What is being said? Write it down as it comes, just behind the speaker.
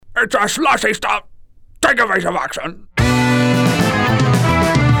It's a slushy stop. Take evasive action.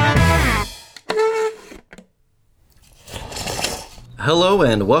 Hello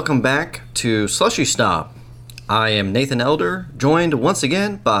and welcome back to Slushy Stop. I am Nathan Elder, joined once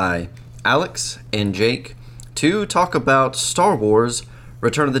again by Alex and Jake to talk about Star Wars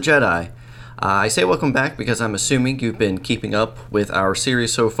Return of the Jedi. I say welcome back because I'm assuming you've been keeping up with our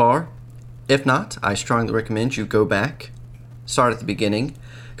series so far. If not, I strongly recommend you go back, start at the beginning,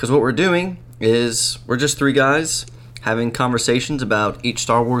 because what we're doing is we're just three guys having conversations about each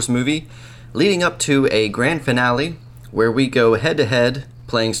Star Wars movie, leading up to a grand finale where we go head-to-head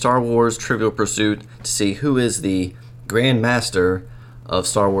playing Star Wars Trivial Pursuit to see who is the Grand Master of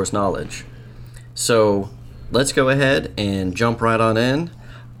Star Wars knowledge. So let's go ahead and jump right on in,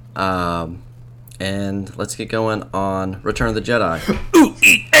 and let's get going on Return of the Jedi. Ooh,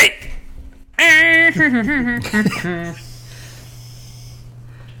 eat,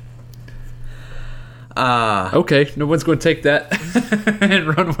 Okay, no one's going to take that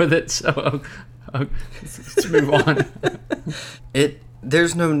and run with it, so let's move on.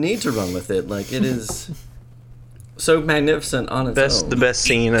 There's no need to run with it. Like, it is so magnificent on its own. The best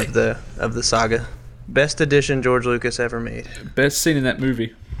scene of the saga. Best addition George Lucas ever made. Best scene in that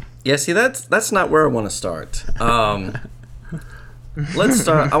movie. Yeah, see, that's not where I want to start. Let's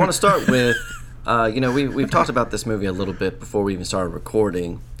start. I want to start with, we've talked about this movie a little bit before we even started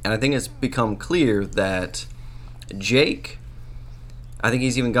recording, and I think it's become clear that Jake, I think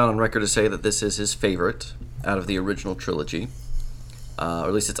he's even gone on record to say that this is his favorite out of the original trilogy, or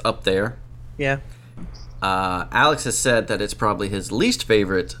at least it's up there. Yeah. Alex has said that it's probably his least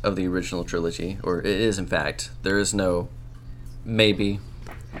favorite of the original trilogy, or it is in fact. There is no maybe.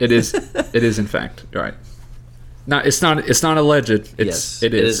 It is. It is in fact. Right. No, it's not alleged. Yes,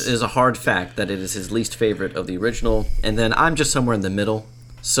 it is. It is a hard fact that it is his least favorite of the original, and then I'm just somewhere in the middle.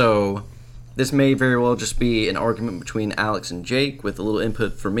 So this may very well just be an argument between Alex and Jake with a little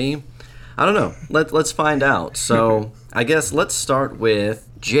input for me. I don't know. Let's find out. So I guess let's start with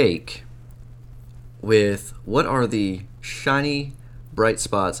Jake. With what are the shiny, bright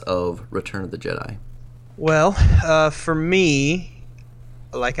spots of Return of the Jedi? Well, for me,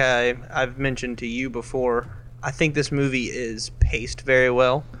 like I've mentioned to you before, I think this movie is paced very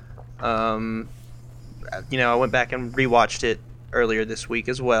well. I went back and rewatched it earlier this week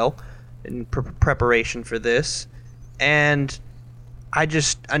as well in preparation for this, and I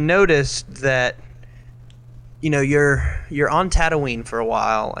noticed that you're on Tatooine for a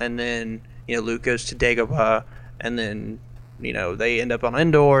while, and then Luke goes to Dagobah, and then they end up on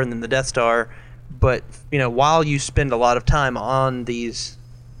Endor, and then the Death Star. But while you spend a lot of time on these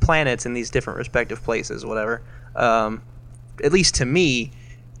planets in these different respective places, whatever, at least to me,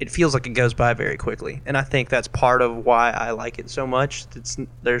 it feels like it goes by very quickly, and I think that's part of why I like it so much.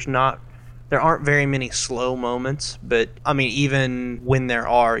 There aren't very many slow moments, but I mean, even when there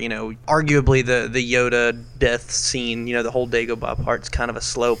are, arguably the Yoda death scene, the whole Dagobah part's kind of a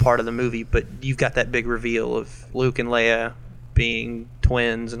slow part of the movie, but you've got that big reveal of Luke and Leia being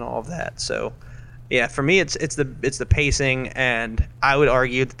twins and all of that. So yeah, for me, it's the pacing, and I would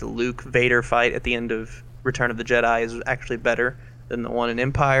argue that the Luke Vader fight at the end of Return of the Jedi is actually better than the one in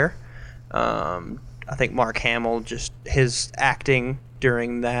Empire. I think Mark Hamill, just his acting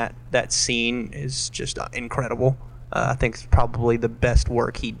during that scene is just incredible. I think it's probably the best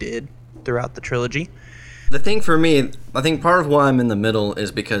work he did throughout the trilogy. The thing for me, I think part of why I'm in the middle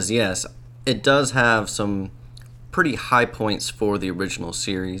is because, yes, it does have some pretty high points for the original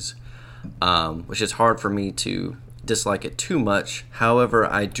series, which is hard for me to dislike it too much. However,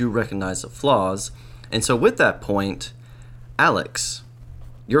 I do recognize the flaws. And so with that point, Alex,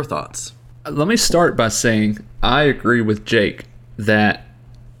 your thoughts? Let me start by saying I agree with Jake that,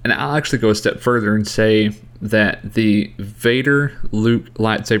 and I'll actually go a step further and say that the Vader-Luke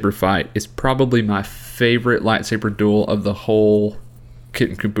lightsaber fight is probably my favorite lightsaber duel of the whole kit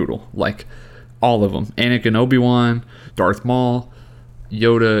and caboodle. Like, all of them. Anakin Obi-Wan, Darth Maul,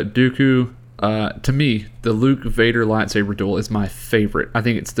 Yoda Dooku. To me, the Luke-Vader lightsaber duel is my favorite. I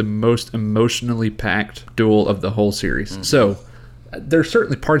think it's the most emotionally packed duel of the whole series. Mm-hmm. So, there's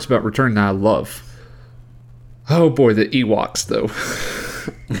certainly parts about Return that I love. Oh boy, the Ewoks, though.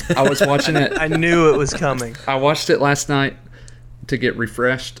 I was watching it. I knew it was coming. I watched it last night to get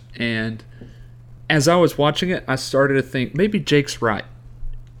refreshed, and as I was watching it, I started to think, maybe Jake's right.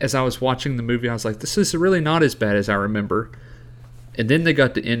 As I was watching the movie, I was like, this is really not as bad as I remember. And then they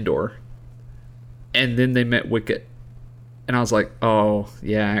got to Endor, and then they met Wicket. And I was like, oh,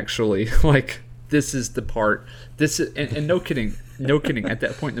 yeah, actually, like, this is the part. This is, and no kidding, at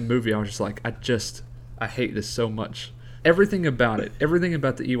that point in the movie, I was just like, I hate this so much. everything about it, everything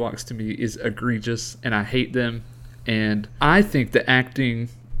about the Ewoks to me is egregious, and I hate them. And I think the acting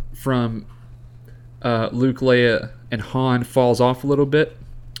from Luke, Leia, and Han falls off a little bit.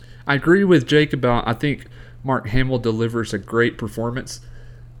 I agree with Jake about, I think Mark Hamill delivers a great performance.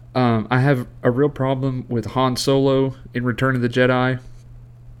 I have a real problem with Han Solo in Return of the Jedi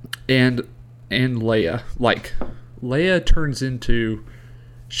and Leia. Like, Leia turns into,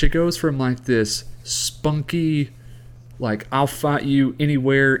 she goes from like this spunky, like, I'll fight you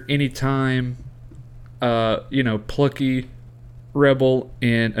anywhere, anytime, plucky rebel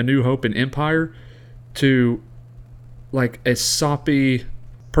in A New Hope and Empire, to like a soppy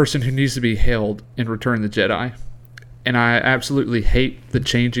person who needs to be held in Return of the Jedi. And I absolutely hate the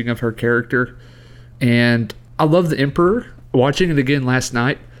changing of her character. And I love the Emperor. Watching it again last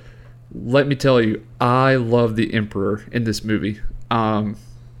night, let me tell you, I love the Emperor in this movie. I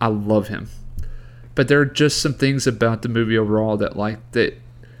love him. But there are just some things about the movie overall that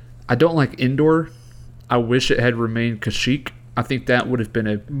I don't like Endor. I wish it had remained Kashyyyk. I think that would have been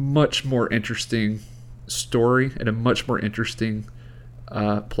a much more interesting story and a much more interesting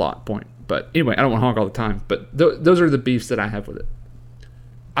plot point. But anyway, I don't want to honk all the time. But those are the beefs that I have with it.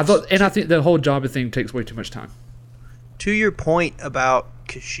 I think the whole Jabba thing takes way too much time. To your point about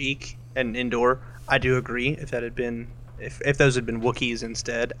Kashyyyk and Endor, I do agree. If that had been, if those had been Wookiees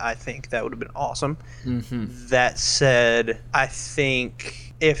instead, I think that would have been awesome. Mm-hmm. That said, I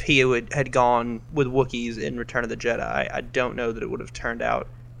think if he had gone with Wookiees in Return of the Jedi, I don't know that it would have turned out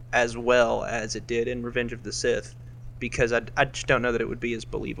as well as it did in Revenge of the Sith, because I just don't know that it would be as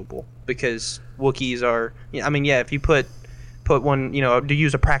believable. Because Wookiees are, if you put one, to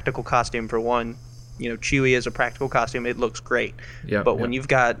use a practical costume for one, Chewie as a practical costume, it looks great. But when you've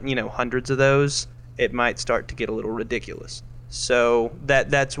got, hundreds of those, it might start to get a little ridiculous. So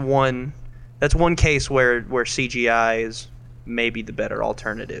that's one case where CGI is maybe the better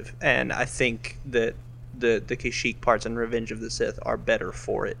alternative. And I think that the Kashyyyk parts in Revenge of the Sith are better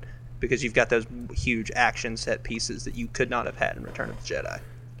for it, because you've got those huge action set pieces that you could not have had in Return of the Jedi.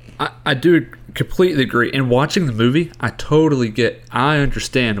 I do completely agree. And watching the movie, I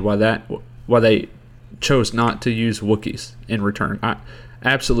understand why they chose not to use Wookiees in Return.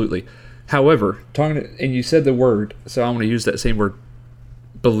 Absolutely. However, and you said the word, so I'm going to use that same word,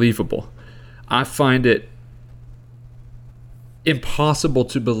 believable. I find it impossible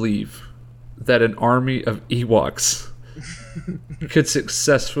to believe that an army of Ewoks could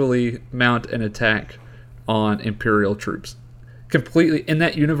successfully mount an attack on Imperial troops. Completely, in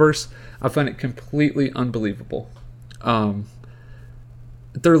that universe, I find it completely unbelievable.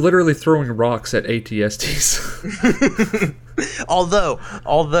 They're literally throwing rocks at AT-STs. Although,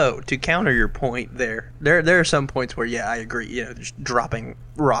 to counter your point there are some points where, I agree, just dropping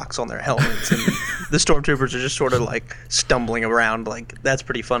rocks on their helmets, and the stormtroopers are just sort of like stumbling around, like, that's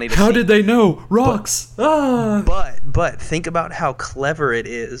pretty funny to see. How did they know? Rocks! But think about how clever it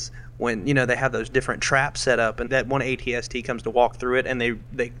is when, they have those different traps set up, and that one AT-ST comes to walk through it, and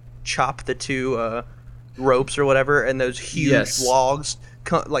they chop the two ropes or whatever, and those huge logs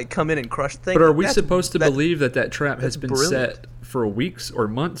come in and crush things. But are we supposed to believe that trap has been set for weeks or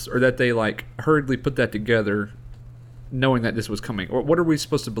months, or that they hurriedly put that together knowing that this was coming? Or what are we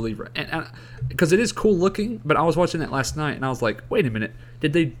supposed to believe? And because it is cool looking, but I was watching that last night and I was like, wait a minute,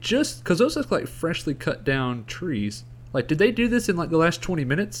 did they just, because those look like freshly cut down trees, did they do this in the last 20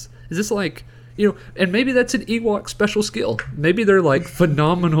 minutes? Is this and maybe that's an Ewok special skill. Maybe they're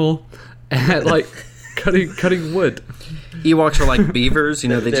phenomenal at cutting wood. Ewoks are like beavers,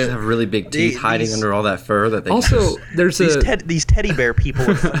 they just have really big teeth hiding under all that fur that they also there's these teddy bear people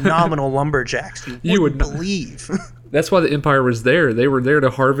are phenomenal lumberjacks. You wouldn't believe. That's why the Empire was there. They were there to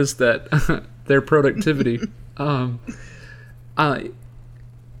harvest that their productivity. And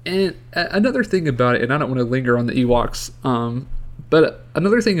another thing about it, and I don't want to linger on the Ewoks, but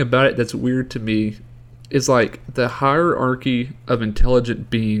another thing about it that's weird to me is the hierarchy of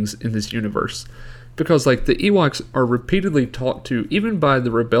intelligent beings in this universe. Because the Ewoks are repeatedly talked to, even by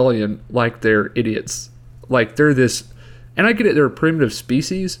the rebellion, like they're idiots. They're this, and I get it, they're a primitive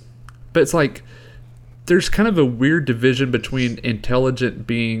species, but it's there's kind of a weird division between intelligent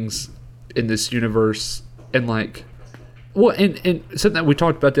beings in this universe and and something that we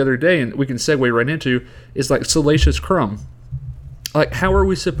talked about the other day, and we can segue right into, is Salacious Crumb. How are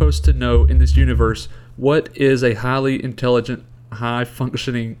we supposed to know in this universe what is a highly intelligent,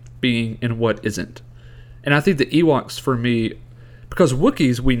 high-functioning being and what isn't? And I think the Ewoks, for me, because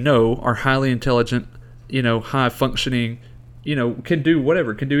Wookiees, we know, are highly intelligent, high-functioning, can do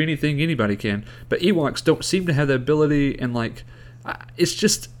whatever, can do anything anybody can. But Ewoks don't seem to have the ability, and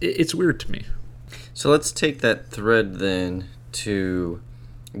it's weird to me. So let's take that thread then to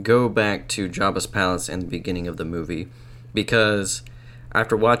go back to Jabba's palace and the beginning of the movie, because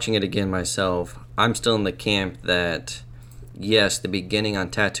after watching it again myself, I'm still in the camp that yes, the beginning on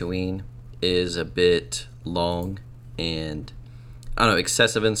Tatooine is a bit long and I don't know,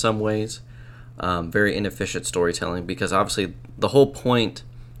 excessive in some ways. Very inefficient storytelling, because obviously the whole point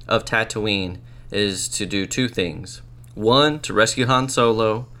of Tatooine is to do two things. One, to rescue Han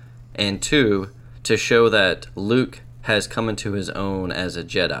Solo, and two, to show that Luke has come into his own as a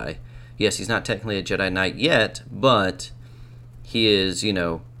Jedi. Yes, he's not technically a Jedi Knight yet, but he is,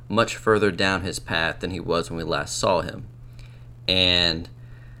 much further down his path than he was when we last saw him. And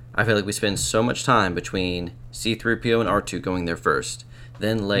I feel like we spend so much time between C-3PO and R2 going there first,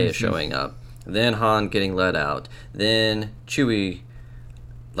 then Leia showing up, then Han getting let out, then Chewie,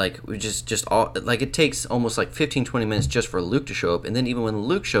 we just all, it takes almost 15-20 minutes just for Luke to show up, and then even when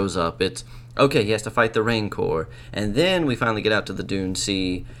Luke shows up, it's, okay, he has to fight the Rancor, and then we finally get out to the Dune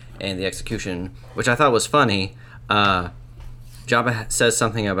Sea and the execution, which I thought was funny. Jabba says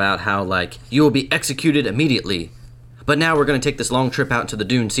something about how, you will be executed immediately, but now we're going to take this long trip out into the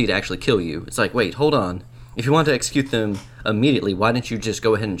Dune Sea to actually kill you. It's like, wait, hold on. If you want to execute them immediately, why didn't you just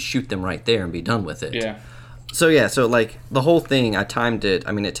go ahead and shoot them right there and be done with it? Yeah. So the whole thing, I timed it.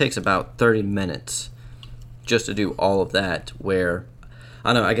 I mean, it takes about 30 minutes just to do all of that, where,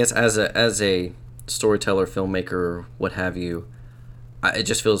 I don't know, I guess as a storyteller, filmmaker, what have you, it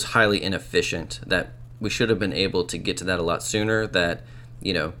just feels highly inefficient that we should have been able to get to that a lot sooner, that,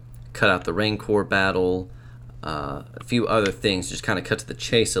 cut out the Rancor battle, a few other things, just kind of cut to the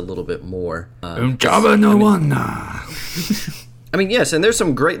chase a little bit more. Jabba no one. I mean, yes, and there's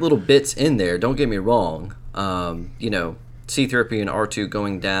some great little bits in there, don't get me wrong. C-3PO and R2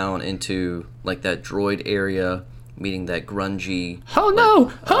 going down into, that droid area, meeting that grungy... Oh,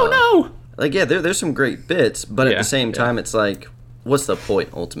 no! Yeah, there's some great bits, but at the same time, it's what's the point,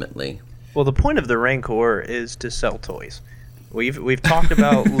 ultimately? Well, the point of the Rancor is to sell toys. We've talked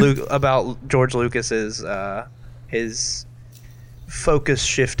about about George Lucas's his focus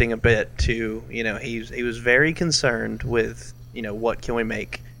shifting a bit to, he was very concerned with, what can we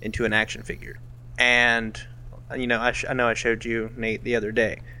make into an action figure. And I know I showed you, Nate, the other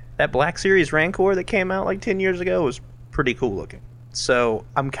day. That Black Series Rancor that came out 10 years ago was pretty cool looking. So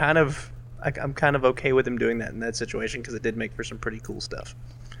I'm kind of okay with him doing that in that situation, because it did make for some pretty cool stuff.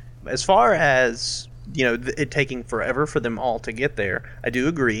 As far as it taking forever for them all to get there, I do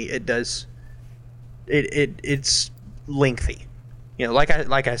agree. It does. It's lengthy. Like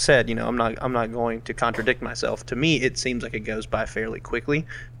I said, I'm not going to contradict myself. To me, it seems like it goes by fairly quickly,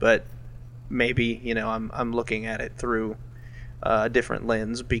 but maybe I'm looking at it through a different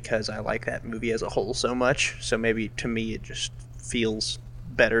lens because I like that movie as a whole so much. So maybe to me it just feels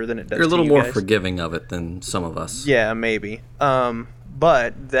better than it does. You're a little to more guys. forgiving of it than some of us. Yeah, maybe.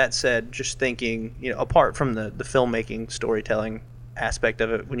 But that said, just thinking, apart from the filmmaking, storytelling aspect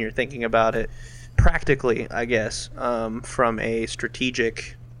of it, when you're thinking about it practically, I guess, from a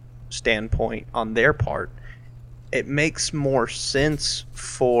strategic standpoint on their part, it makes more sense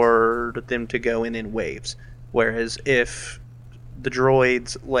for them to go in waves. Whereas if the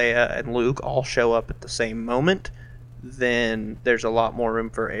droids, Leia, and Luke all show up at the same moment, then there's a lot more room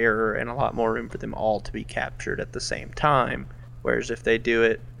for error and a lot more room for them all to be captured at the same time. Whereas if they do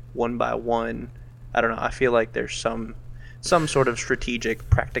it one by one, I don't know, I feel like there's some sort of strategic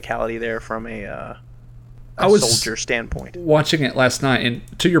practicality there from a soldier standpoint. Watching it last night,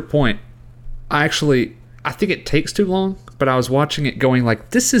 and to your point, I think it takes too long, but I was watching it going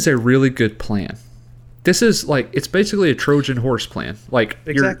this is a really good plan. This is it's basically a Trojan horse plan.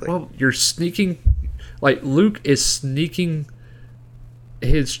 Exactly. You're sneaking, Luke is sneaking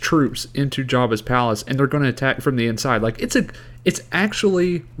his troops into Jabba's palace, and they're going to attack from the inside. It's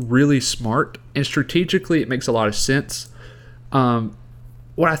actually really smart, and strategically it makes a lot of sense.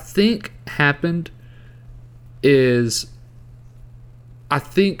 What I think happened is, I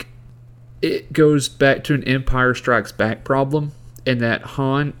think it goes back to an Empire Strikes Back problem, in that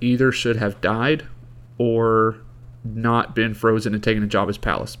Han either should have died or not been frozen and taken to Jabba's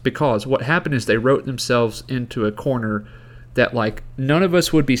palace. Because what happened is they wrote themselves into a corner that none of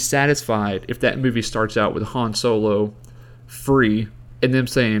us would be satisfied if that movie starts out with Han Solo free and them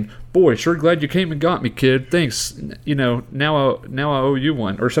saying, "Boy, sure glad you came and got me, kid. Thanks. Now I owe you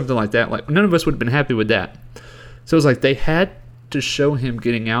one," or something like that. None of us would have been happy with that. So it's they had to show him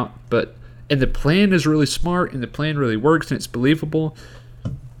getting out, and the plan is really smart, and the plan really works, and it's believable.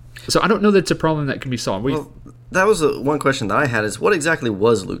 So I don't know that's a problem that can be solved. That was one question that I had, is what exactly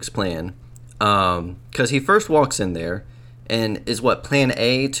was Luke's plan? Because he first walks in there, and is what plan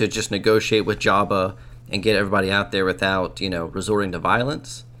A to just negotiate with Jabba and get everybody out there without, resorting to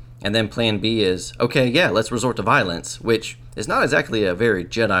violence. And then plan B is, okay, yeah, let's resort to violence, which is not exactly a very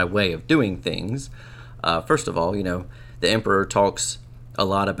Jedi way of doing things. First of all, the Emperor talks a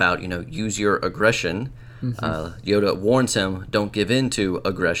lot about, use your aggression. Yoda warns him, don't give in to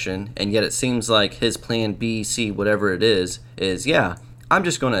aggression. And yet it seems like his plan B, C, whatever it is, yeah, I'm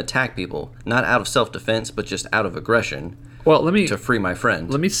just going to attack people. Not out of self-defense, but just out of aggression. Well, to free my friend.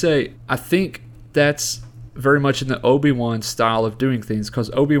 Let me say, I think that's very much in the Obi-Wan style of doing things, because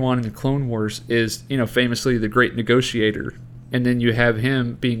Obi-Wan in the Clone Wars is, famously the great negotiator. And then you have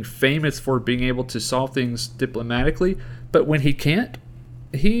him being famous for being able to solve things diplomatically, but when he can't,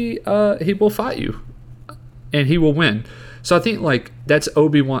 he will fight you, and he will win. So I think that's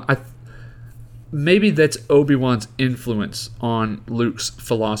Obi-Wan. Maybe that's Obi-Wan's influence on Luke's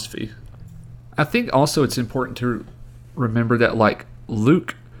philosophy. I think also it's important to remember that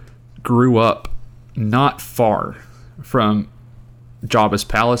Luke grew up not far from Jabba's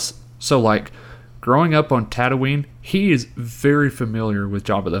palace. So growing up on Tatooine, he is very familiar with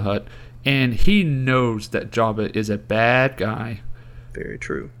Jabba the Hutt, and he knows that Jabba is a bad guy. Very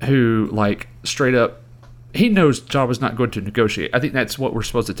true. Who straight up, he knows Jabba's not going to negotiate. I think that's what we're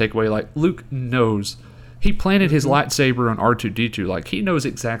supposed to take away. Luke knows. He planted his lightsaber on R2-D2. He knows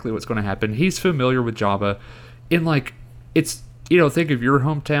exactly what's going to happen. He's familiar with Jabba. And it's, think of your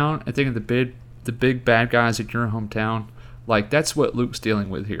hometown and think of the big bad guys in your hometown. That's what Luke's dealing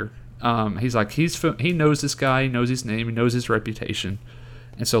with here. He knows this guy, he knows his name, he knows his reputation.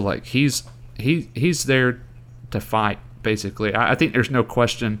 And so he's there to fight, basically. I think there's no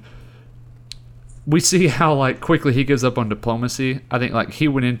question. We see how quickly he gives up on diplomacy. I think he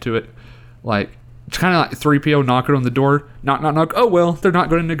went into it it's kind of 3PO knocking on the door, knock. Oh well, they're not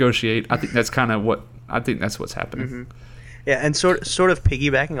going to negotiate. I think that's what's happening. Mm-hmm. Yeah, and sort of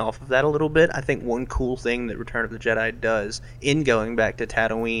piggybacking off of that a little bit, I think one cool thing that Return of the Jedi does in going back to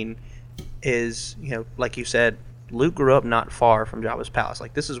Tatooine is, like you said, Luke grew up not far from Jabba's palace.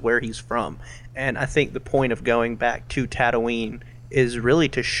 This is where he's from. And I think the point of going back to Tatooine is really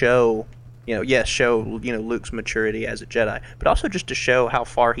to show, Luke's maturity as a Jedi, but also just to show how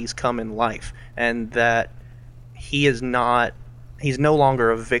far he's come in life, and that he's no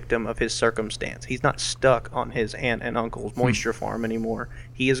longer a victim of his circumstance. He's not stuck on his aunt and uncle's moisture farm anymore.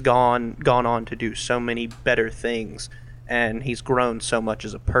 He has gone on to do so many better things, and he's grown so much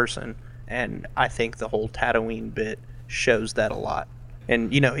as a person. And I think the whole Tatooine bit shows that a lot.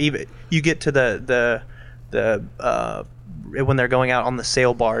 And even you get to the when they're going out on the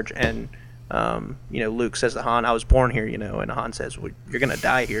sail barge, and Luke says to Han, "I was born here," and Han says, "Well, you're gonna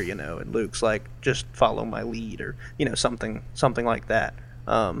die here," and Luke's like, "Just follow my lead," or something like that.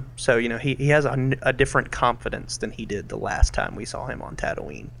 So he has a different confidence than he did the last time we saw him on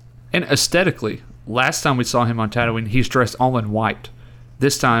Tatooine. And aesthetically, last time we saw him on Tatooine, he's dressed all in white.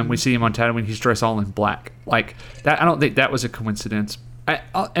 This time we see him on Tatooine, he's dressed all in black. That, I don't think that was a coincidence.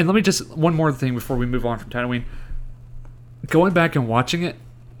 And let me just, one more thing before we move on from Tatooine. Going back and watching it,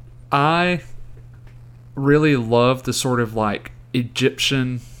 I really love the sort of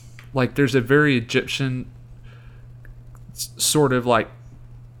Egyptian, there's a very Egyptian sort of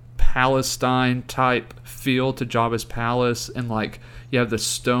Palestine type feel to Jabba's palace, and you have the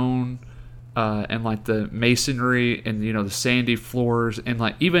stone and the masonry, and the sandy floors, and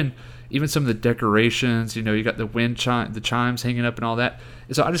even some of the decorations. You got the chimes hanging up and all that.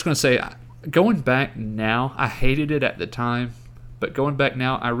 So I'm just going to say, going back now, I hated it at the time, but going back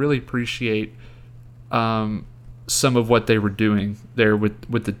now, I really appreciate some of what they were doing there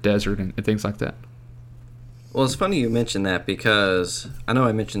with the desert and things like that. Well, it's funny you mention that, because I know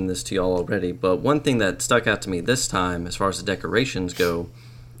I mentioned this to y'all already, but one thing that stuck out to me this time as far as the decorations go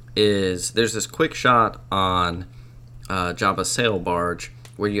is there's this quick shot on Jabba's sail barge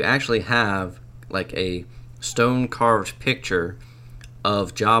where you actually have a stone carved picture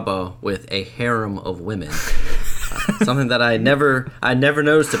of Jabba with a harem of women. Something that I never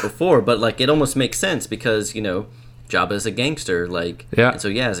noticed it before, but it almost makes sense because Jabba is a gangster, yeah. And so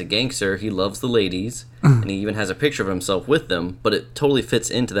as a gangster, he loves the ladies, and he even has a picture of himself with them. But it totally fits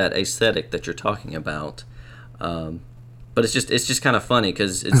into that aesthetic that you're talking about. But it's just kind of funny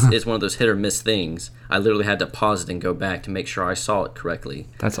because it's one of those hit or miss things. I literally had to pause it and go back to make sure I saw it correctly.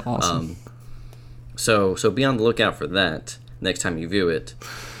 That's awesome. So be on the lookout for that next time you view it.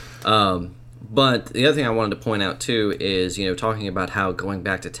 But the other thing I wanted to point out too is, talking about how going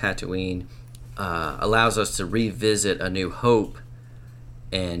back to Tatooine allows us to revisit A New Hope,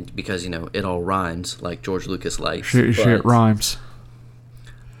 and because, it all rhymes like George Lucas likes. Shit rhymes.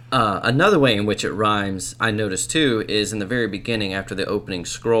 Another way in which it rhymes, I noticed too, is in the very beginning after the opening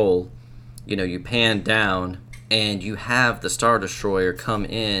scroll, you pan down and you have the Star Destroyer come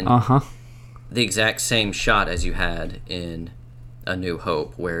in the exact same shot as you had in A New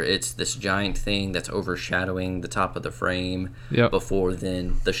Hope, where it's this giant thing that's overshadowing the top of the frame before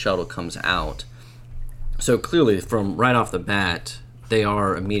then the shuttle comes out. So clearly, from right off the bat, they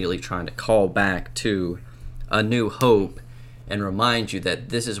are immediately trying to call back to A New Hope and remind you that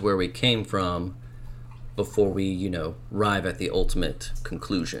this is where we came from before we, arrive at the ultimate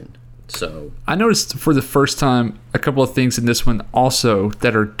conclusion. So I noticed for the first time a couple of things in this one also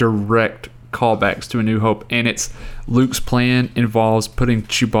that are direct callbacks to A New Hope, and it's Luke's plan involves putting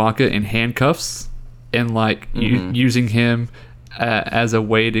Chewbacca in handcuffs and using him as a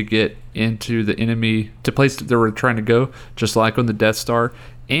way to get into the enemy to place that they were trying to go, just like on the Death Star,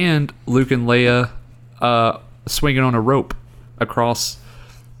 and Luke and Leia swinging on a rope across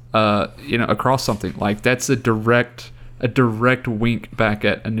something. Like, that's a direct wink back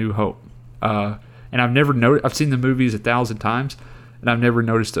at A New Hope. And I've never noticed. I've seen the movies 1,000 times, and I've never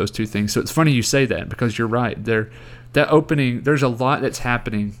noticed those two things. So it's funny you say that, because you're right. That opening, there's a lot that's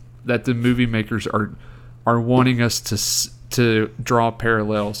happening that the movie makers are wanting us to draw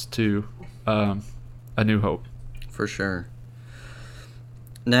parallels to A New Hope. For sure.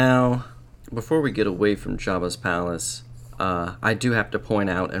 Now, before we get away from Jabba's palace, I do have to point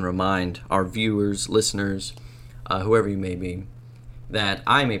out and remind our viewers, listeners, whoever you may be, that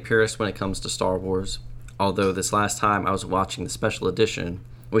I'm a purist when it comes to Star Wars, although this last time I was watching the special edition,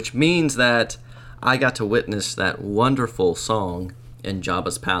 which means that I got to witness that wonderful song in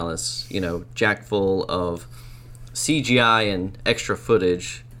Jabba's palace, jack full of CGI and extra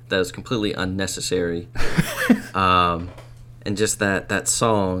footage that is completely unnecessary. And just that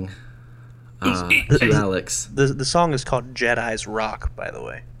song, to Alex. The song is called Jedi's Rock, by the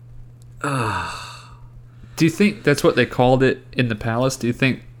way. Do you think that's what they called it in the palace? Do you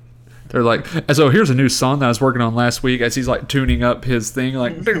think they're like, so here's a new song that I was working on last week, as he's like tuning up his thing,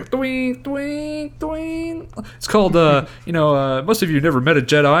 like twing, twing, twing. It's called most of you never met a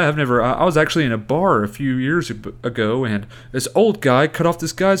Jedi. I was actually in a bar a few years ago, and this old guy cut off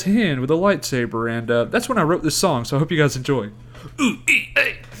this guy's hand with a lightsaber, and that's when I wrote this song, so I hope you guys enjoy.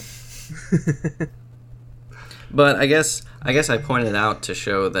 But I guess I pointed it out to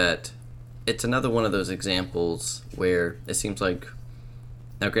show that it's another one of those examples where it seems like,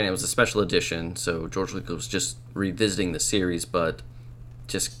 now granted it was a special edition, so George Lucas was just revisiting the series, but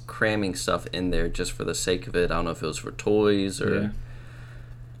just cramming stuff in there just for the sake of it. I don't know if it was for toys or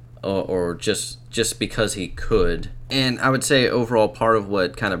just because he could. And I would say overall part of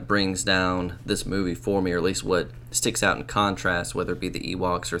what kind of brings down this movie for me, or at least what sticks out in contrast, whether it be the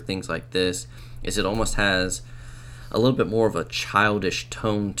Ewoks or things like this, is it almost has a little bit more of a childish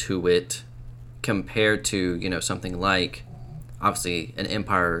tone to it compared to, something like, obviously, an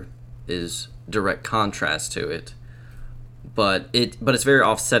Empire is direct contrast to it, but it's very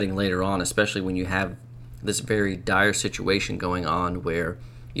offsetting later on, especially when you have this very dire situation going on where,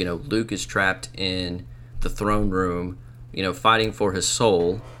 Luke is trapped in the throne room, fighting for his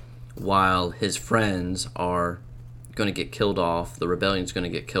soul, while his friends are going to get killed off, the rebellion's going to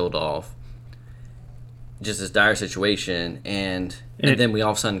get killed off. Just this dire situation, and then we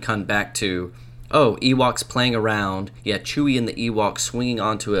all of a sudden come back to, Ewoks playing around. Yeah, Chewie and the Ewoks swinging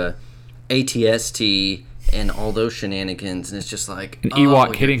onto a AT-ST and all those shenanigans, and it's just like an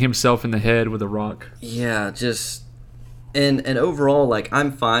Ewok hitting himself in the head with a rock. Yeah, just and overall, like,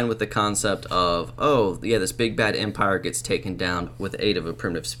 I'm fine with the concept of this big bad Empire gets taken down with the aid of a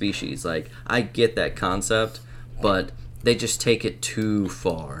primitive species. Like, I get that concept, but they just take it too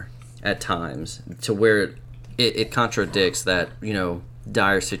far at times to where it contradicts that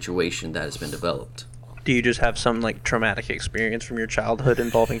dire situation that has been developed. Do you just have some traumatic experience from your childhood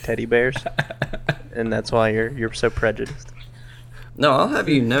involving teddy bears, and that's why you're so prejudiced? No, I'll have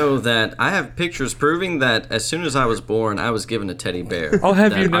you know that I have pictures proving that as soon as I was born, I was given a teddy bear. I'll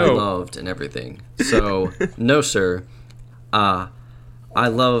have you know. I loved and everything. So no, sir, I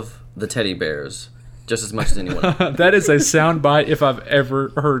love the teddy bears just as much as anyone else. That is a soundbite if I've ever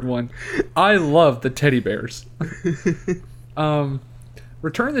heard one. I love the teddy bears.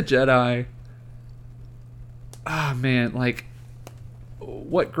 Return of the Jedi. Man,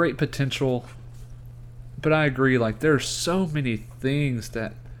 what great potential. But I agree, there's so many things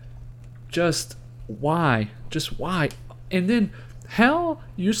that just why? And then how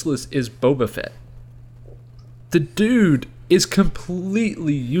useless is Boba Fett? The dude is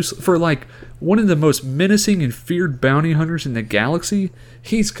completely useless. For one of the most menacing and feared bounty hunters in the galaxy,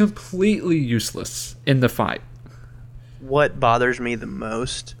 he's completely useless in the fight. What bothers me the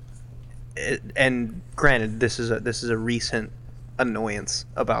most and granted, this is a recent annoyance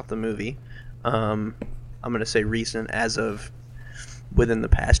about the movie. I'm gonna say recent as of within the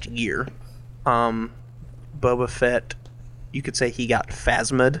past year. Boba Fett, you could say he got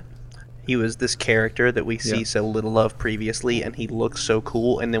phasmid. He was this character that we see so little of previously, and he looks so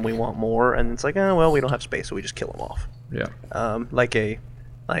cool, and then we want more, and it's like, oh well, we don't have space, so we just kill him off. Yeah.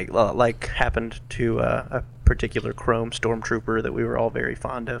 Like happened to a particular Chrome Stormtrooper that we were all very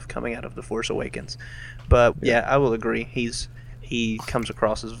fond of coming out of The Force Awakens. But yeah, I will agree. He comes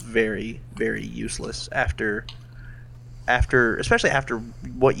across as very, very useless after especially after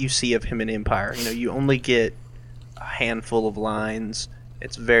what you see of him in Empire. You know, you only get a handful of lines.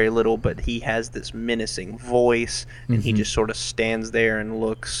 It's very little, but he has this menacing voice, and he just sort of stands there and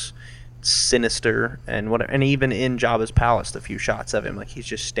looks sinister and whatever. And even in Jabba's palace, the few shots of him, like he's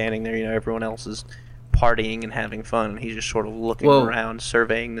just standing there. You know, everyone else is partying and having fun, and he's just sort of looking around,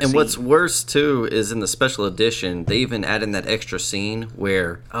 surveying the scene. And what's worse too is in the special edition, they even add in that extra scene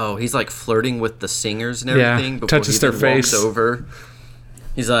where he's like flirting with the singers and everything before touches their face. Walks over.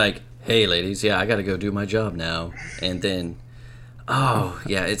 He's like, "Hey, ladies, I got to go do my job now," and then.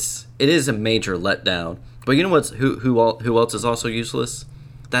 It is a major letdown. But you know who else is also useless?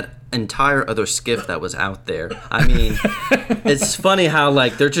 That entire other skiff that was out there. I mean, it's funny how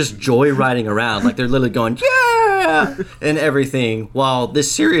like they're just joyriding around, like they're literally going yeah and everything, while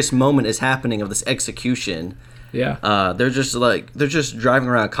this serious moment is happening of this execution. Yeah. They're just driving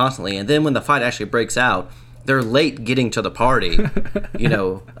around constantly, and then when the fight actually breaks out, they're late getting to the party. You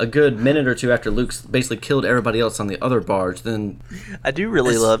know, a good minute or two after Luke's basically killed everybody else on the other barge. Then I do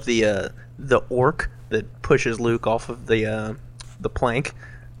really love the orc that pushes Luke off of the plank.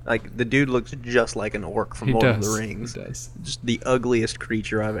 Like the dude looks just like an orc from Lord of the Rings. He does. Just the ugliest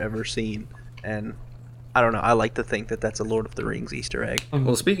creature I've ever seen, and I don't know. I like to think that that's a Lord of the Rings Easter egg.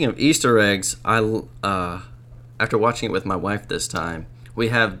 Well, speaking of Easter eggs, after watching it with my wife this time, we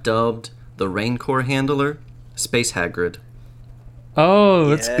have dubbed the Rancor handler Space Hagrid. Oh,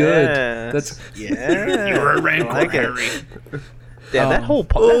 that's good. That's You're a Rancor, Harry. Yeah, that whole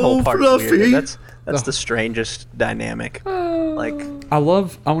part's Fluffy. weird. That's the strangest dynamic. Like, I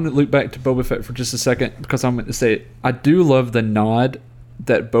want to loop back to Boba Fett for just a second because I'm going to say it. I do love the nod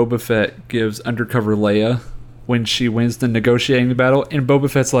that Boba Fett gives undercover Leia when she wins the negotiating battle, and Boba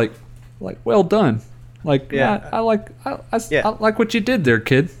Fett's like, well done. Like, Yeah. I like what you did there,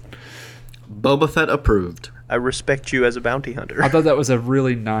 kid. Boba Fett approved. I respect you as a bounty hunter. I thought that was a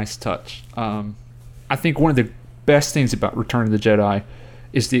really nice touch. I think one of the best things about Return of the Jedi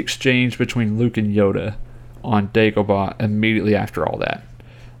is the exchange between Luke and Yoda on Dagobah immediately after all that.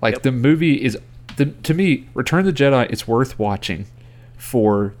 Like, the movie is, to me, Return of the Jedi is worth watching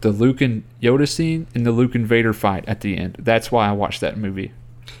for the Luke and Yoda scene and the Luke and Vader fight at the end. That's why I watched that movie.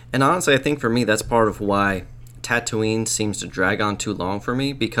 And honestly, I think for me, that's part of why Tatooine seems to drag on too long for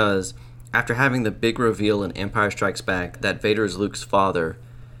me, because after having the big reveal in Empire Strikes Back that Vader is Luke's father,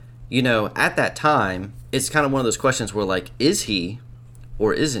 you know, at that time, it's kind of one of those questions where, like, is he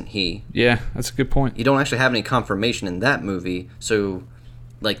or isn't he? Yeah, that's a good point. You don't actually have any confirmation in that movie, so,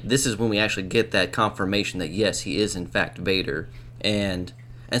 like, this is when we actually get that confirmation that, yes, he is, in fact, Vader. And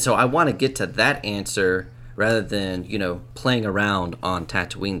so I want to get to that answer rather than, you know, playing around on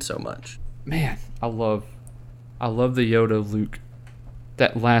Tatooine so much. Man, I love the Yoda Luke,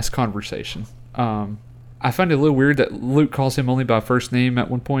 that last conversation. I find it a little weird that Luke calls him only by first name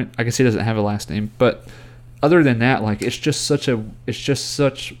at one point. I guess he doesn't have a last name, but other than that, like, it's just such a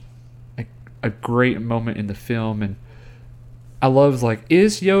great moment in the film, and I love, like,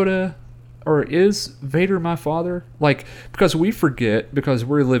 is Yoda or is Vader my father? Like, because we forget, because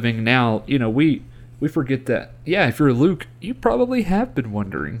we're living now, you know, we forget that, yeah, if you're Luke, you probably have been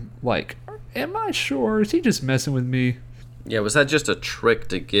wondering, like, am I sure? Is he just messing with me? Yeah, was that just a trick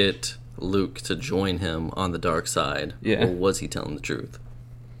to get Luke to join him on the dark side? Yeah. Or was he telling the truth?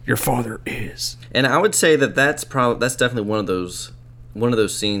 Your father is. And I would say that that's definitely one of those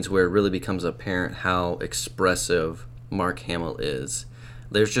scenes where it really becomes apparent how expressive Mark Hamill is.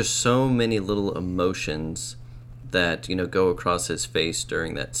 There's just so many little emotions that, you know, go across his face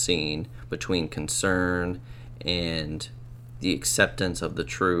during that scene, between concern and the acceptance of the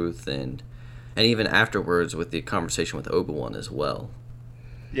truth, and even afterwards with the conversation with Obi-Wan as well.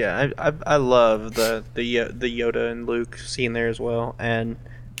 Yeah, I love the Yoda and Luke scene there as well, and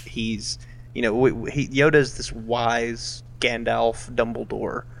he's, you know, Yoda's this wise Gandalf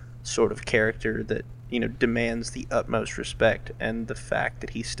Dumbledore sort of character that, you know, demands the utmost respect, and the fact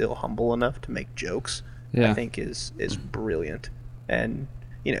that he's still humble enough to make jokes, I think is brilliant, and,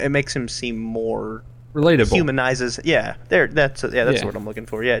 you know, it makes him seem more relatable. humanizes. Yeah, that's Yeah. what I'm looking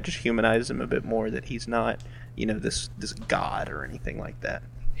for. Yeah, it just humanizes him a bit more, that he's not, this god or anything like that.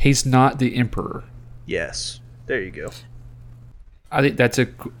 He's not the emperor. Yes, there you go. I think that's a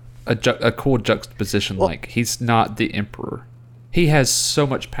cool juxtaposition. Well- like, he's not the emperor. He has so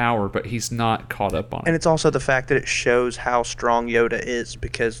much power, but he's not caught up on And it. it's also the fact that it shows how strong Yoda is,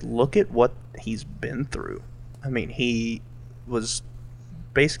 because look at what he's been through. I mean, he was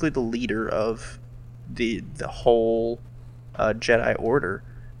basically the leader of the whole Jedi Order,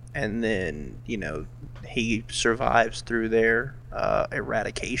 and then he survives through their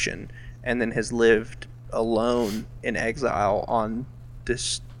eradication, and then has lived alone in exile on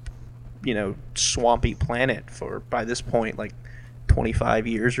this swampy planet for, by this point, like 25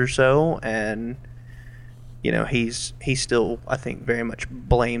 years or so. And he still, I think, very much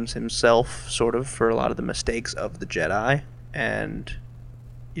blames himself sort of for a lot of the mistakes of the Jedi. And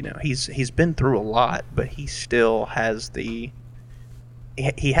he's been through a lot, but he still has he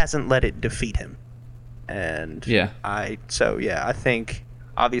hasn't let it defeat him. And I think,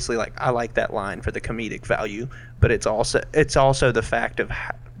 obviously, like, I like that line for the comedic value, but it's also the fact of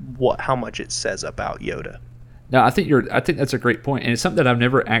how much it says about Yoda. No, I think that's a great point, and it's something that I've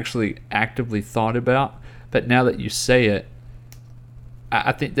never actually actively thought about. But now that you say it,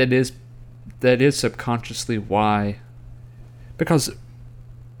 I think that is subconsciously why. Because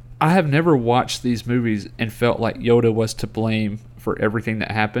I have never watched these movies and felt like Yoda was to blame for everything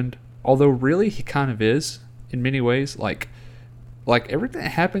that happened. Although really he kind of is in many ways. Like everything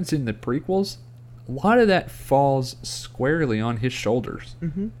that happens in the prequels, a lot of that falls squarely on his shoulders.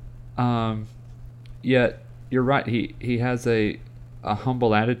 Mm-hmm. Yet you're right. He has a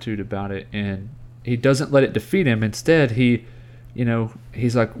humble attitude about it, and he doesn't let it defeat him. Instead,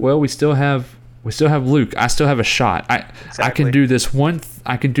 he's like, well, we still have Luke. I still have a shot. I can do this one.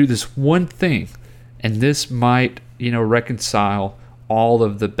 I can do this one thing, and this might reconcile all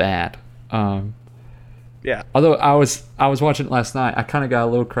of the bad. Yeah. Although I was watching it last night, I kind of got a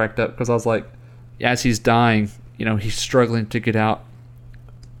little cracked up because I was like, as he's dying, he's struggling to get out.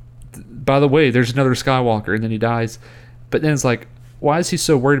 By the way, there's another Skywalker, and then he dies. But then it's like, why is he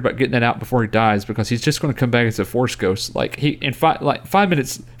so worried about getting that out before he dies? Because he's just going to come back as a Force ghost. Like, in 5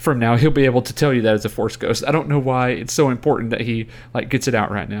 minutes from now, he'll be able to tell you that as a Force ghost. I don't know why it's so important that he gets it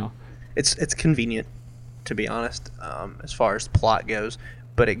out right now. It's convenient, to be honest, as far as the plot goes,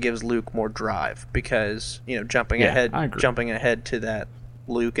 but it gives Luke more drive, because jumping ahead to that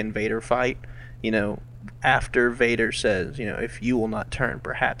Luke and Vader fight, after Vader says, if you will not turn,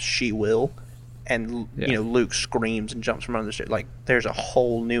 perhaps she will, and Luke screams and jumps from under the stairs. Like, there's a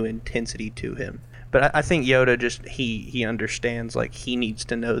whole new intensity to him. But I think Yoda just he understands, like, he needs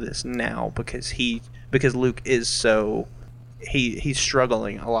to know this now, because Luke is so he's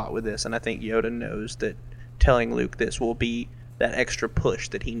struggling a lot with this, and I think Yoda knows that telling Luke this will be that extra push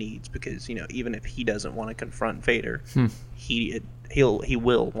that he needs, because even if he doesn't want to confront Vader, he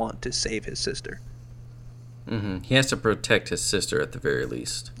will want to save his sister. Mm-hmm. He has to protect his sister at the very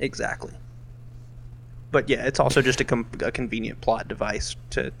least. Exactly. But yeah, it's also just a convenient plot device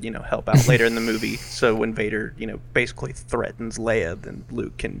to help out later in the movie. So when Vader basically threatens Leia, then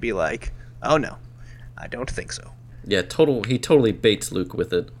Luke can be like, "Oh no, I don't think so." Yeah, he totally baits Luke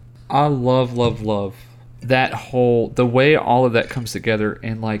with it. I love that the way all of that comes together,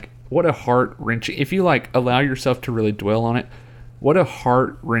 and like, what a heart-wrenching, if you like allow yourself to really dwell on it, what a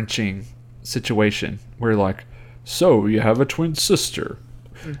heart-wrenching situation where, like, so you have a twin sister.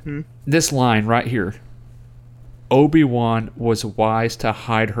 Mm-hmm. This line right here, Obi-Wan was wise to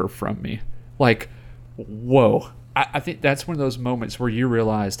hide her from me. Like, whoa. I think that's one of those moments where you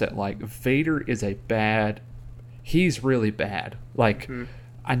realize that, like, Vader is he's really bad. Like,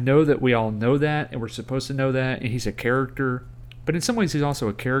 I know that we all know that, and we're supposed to know that, and he's a character, but in some ways he's also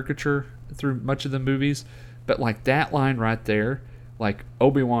a caricature through much of the movies. But like, that line right there, like,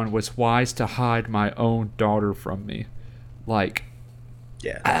 Obi-Wan was wise to hide my own daughter from me. Like,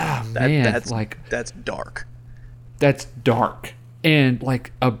 yeah, man, that's dark. That's dark. And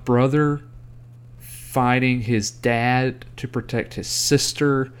like, a brother fighting his dad to protect his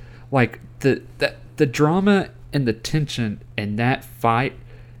sister, like, the drama and the tension in that fight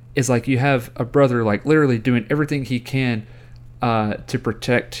is like, you have a brother like literally doing everything he can to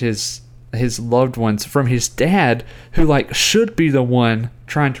protect his loved ones from his dad, who like should be the one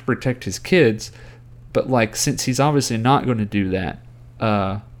trying to protect his kids, but like, since he's obviously not going to do that,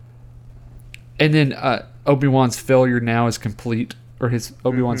 and then Obi-Wan's failure now is complete, or his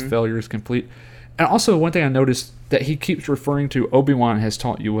Obi-Wan's failure is complete. And also, one thing I noticed, that he keeps referring to Obi-Wan has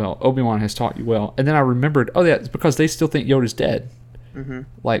taught you well. Obi-Wan has taught you well. And then I remembered, oh yeah, it's because they still think Yoda's dead. Mm-hmm.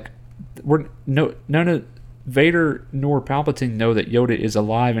 Like, none of Vader nor Palpatine know that Yoda is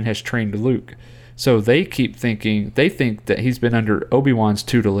alive and has trained Luke. So they think that he's been under Obi-Wan's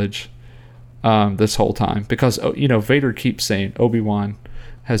tutelage this whole time, because Vader keeps saying Obi-Wan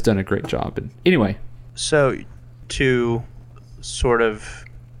has done a great job. And anyway, so to sort of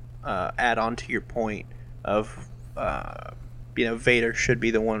add on to your point of Vader should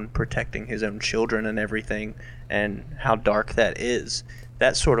be the one protecting his own children and everything, and how dark that is.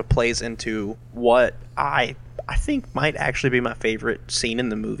 That sort of plays into what I think might actually be my favorite scene in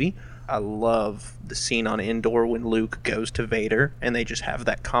the movie. I love the scene on Endor when Luke goes to Vader and they just have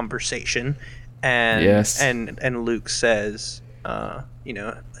that conversation, and yes. and Luke says,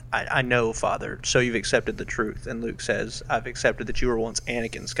 I know, Father, so you've accepted the truth. And Luke says, I've accepted that you were once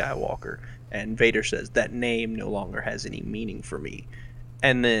Anakin Skywalker. And Vader says, that name no longer has any meaning for me.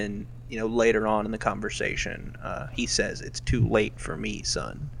 And then, later on in the conversation, he says, it's too late for me,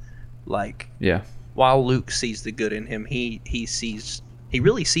 son. Like, yeah. While Luke sees the good in him, he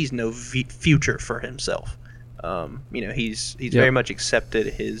really sees no future for himself. He's very much accepted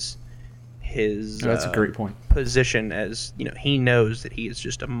his that's a great point. Position as, he knows that he is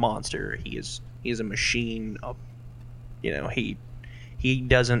just a monster. He is a machine. He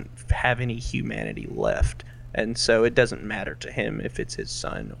doesn't have any humanity left, and so it doesn't matter to him if it's his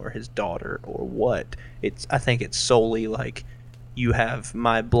son or his daughter or what. I think it's solely like, you have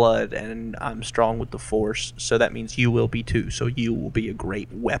my blood and I'm strong with the Force, so that means you will be too. So you will be a great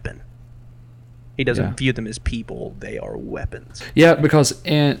weapon. He doesn't view them as people; they are weapons. Yeah, because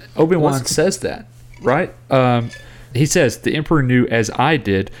and Obi-Wan says that, right? He says, the Emperor knew, as I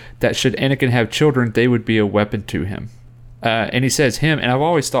did, that should Anakin have children, they would be a weapon to him. And he says him, and I've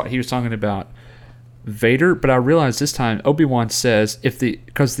always thought he was talking about Vader, but I realized this time Obi-Wan says,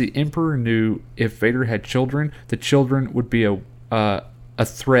 because the Emperor knew if Vader had children, the children would be a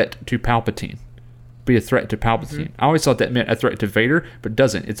threat to Palpatine. Be a threat to Palpatine. Mm-hmm. I always thought that meant a threat to Vader, but it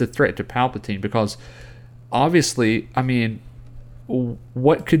doesn't. It's a threat to Palpatine, because obviously,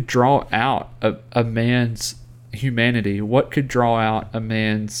 what could draw out a man's humanity? What could draw out a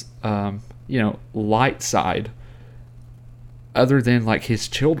man's light side other than like his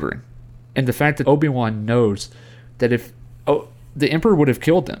children? And the fact that Obi-Wan knows that if the Emperor would have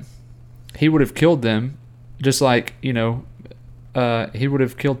killed them, he would have killed them just like he would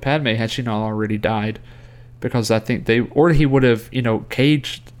have killed Padme had she not already died, because I think he would have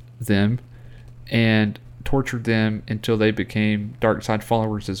caged them and tortured them until they became dark side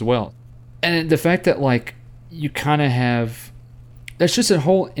followers as well. And the fact that like you kind of have, that's just a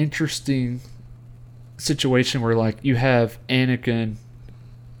whole interesting situation where like you have Anakin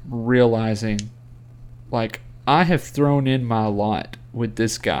realizing, like, I have thrown in my lot with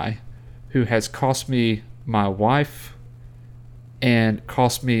this guy who has cost me my wife and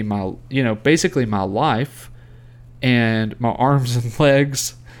cost me my, basically my life and my arms and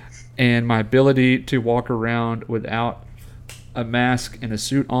legs and my ability to walk around without a mask and a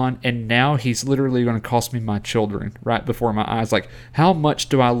suit on, and now he's literally going to cost me my children right before my eyes. Like, how much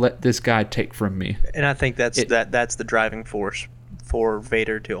do I let this guy take from me? And I think that's the driving force for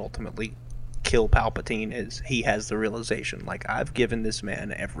Vader to ultimately kill Palpatine, is he has the realization, like, I've given this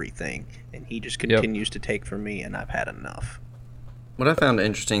man everything and he just continues to take from me, and I've had enough. What I found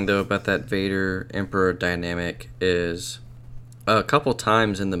interesting though about that Vader Emperor dynamic is a couple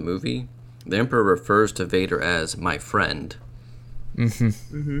times in the movie the Emperor refers to Vader as my friend. Mm-hmm.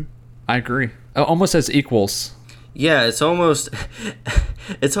 Mm-hmm. I agree. Almost as equals. Yeah, it's almost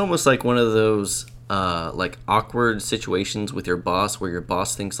like one of those like awkward situations with your boss where your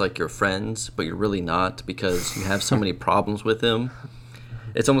boss thinks like you're friends, but you're really not because you have so many problems with him.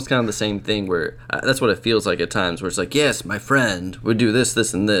 It's almost kind of the same thing where that's what it feels like at times, where it's like, yes, my friend would do this,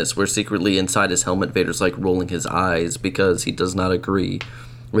 this, and this, where secretly inside his helmet, Vader's like rolling his eyes because he does not agree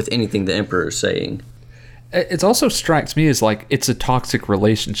with anything the Emperor is saying. It also strikes me as like it's a toxic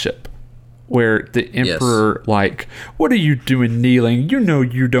relationship where the Emperor, like, what are you doing kneeling? You know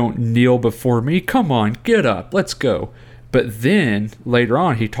you don't kneel before me. Come on, get up. Let's go. But then later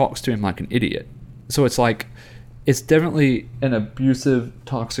on, he talks to him like an idiot. So it's like, it's definitely an abusive,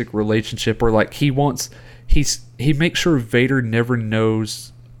 toxic relationship where like he makes sure Vader never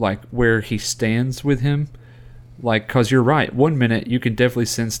knows like where he stands with him. Like, cause you're right. 1 minute you can definitely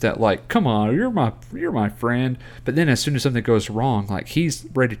sense that, like, come on, you're my friend. But then as soon as something goes wrong, like he's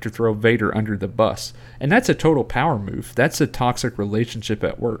ready to throw Vader under the bus, and that's a total power move. That's a toxic relationship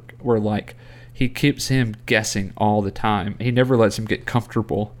at work, where like he keeps him guessing all the time. He never lets him get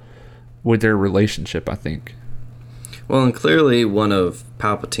comfortable with their relationship, I think. Well, and clearly one of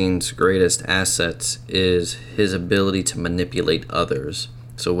Palpatine's greatest assets is his ability to manipulate others.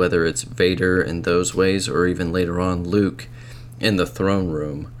 So whether it's Vader in those ways or even later on Luke in the throne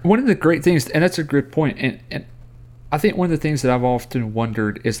room. One of the great things, and that's a good point, and I think one of the things that I've often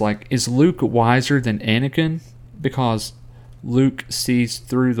wondered is like, is Luke wiser than Anakin? Because Luke sees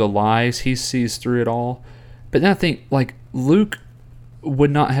through the lies, he sees through it all. But then I think like Luke's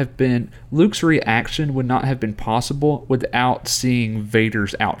reaction would not have been possible without seeing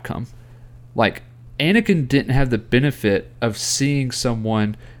Vader's outcome. Like Anakin didn't have the benefit of seeing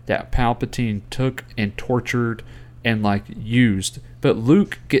someone that Palpatine took and tortured and like used, but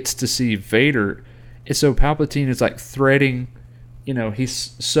Luke gets to see Vader. And so Palpatine is like threading,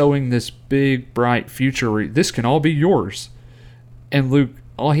 he's sowing this big bright future where this can all be yours. And Luke,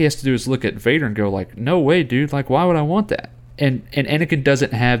 all he has to do is look at Vader and go like, no way, dude, like why would I want that? And Anakin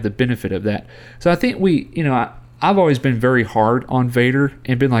doesn't have the benefit of that. So I think I've always been very hard on Vader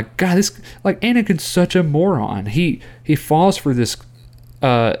and been like, God, Anakin's such a moron. He falls for this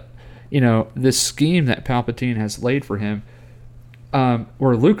this scheme that Palpatine has laid for him,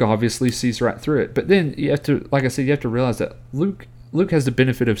 where Luke obviously sees right through it. But then you have to, like I said, you have to realize that Luke has the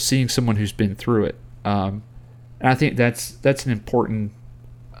benefit of seeing someone who's been through it. And I think that's an important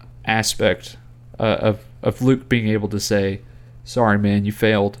aspect of Luke being able to say, sorry, man, you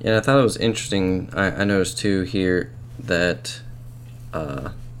failed. Yeah, I thought it was interesting. I noticed too here that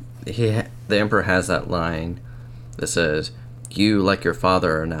the Emperor has that line that says, "You, like your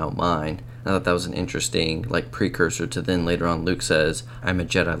father, are now mine." I thought that was an interesting precursor to then later on Luke says, "I'm a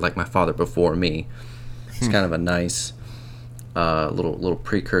Jedi like my father before me." It's kind of a nice little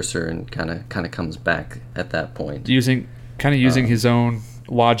precursor, and kind of comes back at that point. Using his own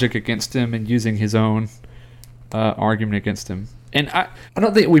logic against him and using his own argument against him. And I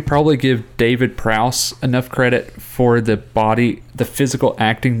don't think we probably give David Prowse enough credit for the physical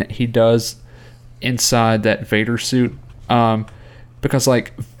acting that he does inside that Vader suit. Because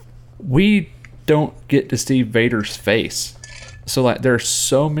we don't get to see Vader's face. So there are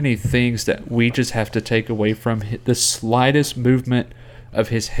so many things that we just have to take away from the slightest movement of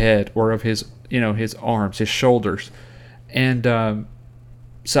his head or of his arms, his shoulders. And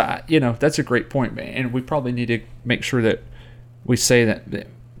so that's a great point, man. And we probably need to make sure that we say that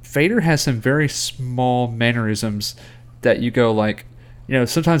Vader has some very small mannerisms that you go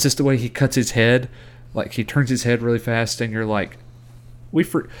sometimes it's the way he cuts his head, he turns his head really fast, and you're like,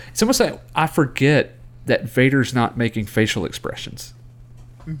 it's almost like I forget that Vader's not making facial expressions.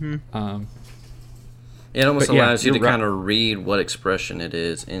 Mm-hmm. It almost allows you to kind of read what expression it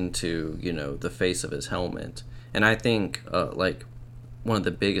is into the face of his helmet. And I think one of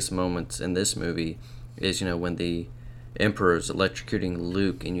the biggest moments in this movie is when the Emperor's electrocuting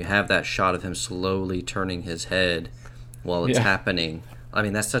Luke, and you have that shot of him slowly turning his head while it's happening. I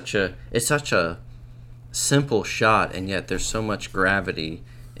mean, it's such a simple shot, and yet there's so much gravity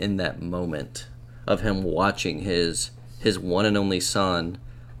in that moment of him watching his one and only son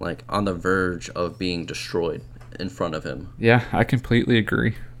on the verge of being destroyed in front of him. Yeah, I completely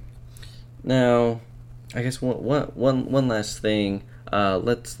agree. Now, I guess one last thing.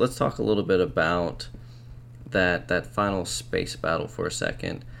 Let's talk a little bit about that final space battle for a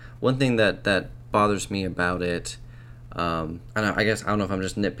second. One thing that bothers me about it, I don't know if I'm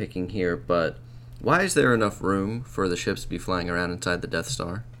just nitpicking here, but why is there enough room for the ships to be flying around inside the Death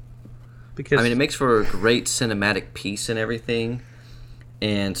Star? Because it makes for a great cinematic piece and everything.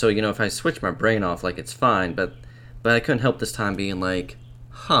 And so, if I switch my brain off, it's fine, but I couldn't help this time being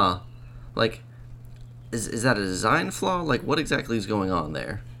is that a design flaw? What exactly is going on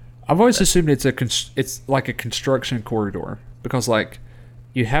there? I've always assumed it's like a construction corridor, because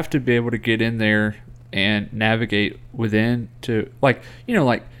you have to be able to get in there and navigate within to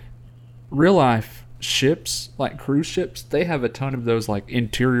real life ships, cruise ships. They have a ton of those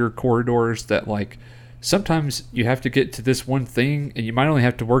interior corridors that sometimes you have to get to this one thing, and you might only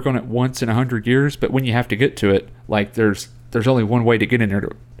have to work on it once in 100 years. But when you have to get to it, there's only one way to get in there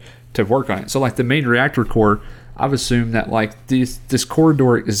to work on it. So the main reactor core, I've assumed that this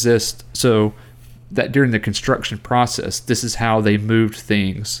corridor exists so that during the construction process, this is how they moved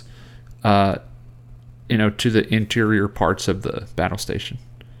things, to the interior parts of the battle station.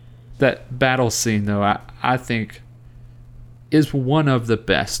 That battle scene, though, I think is one of the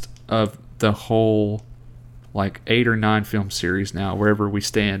best of the whole 8 or 9 film series now, wherever we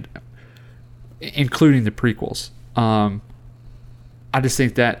stand, including the prequels. I just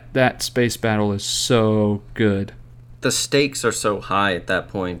think that space battle is so good. The stakes are so high at that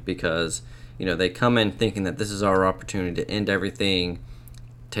point because, they come in thinking that this is our opportunity to end everything.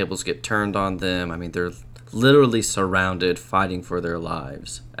 Tables get turned on them. I mean, they're literally surrounded, fighting for their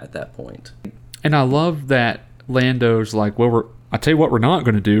lives at that point. And I love that Lando's well, I tell you what we're not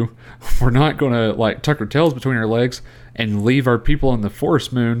going to do. We're not going to like tuck our tails between our legs and leave our people in the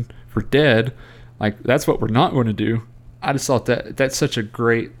forest moon for dead. Like, that's what we're not going to do. I just thought that's such a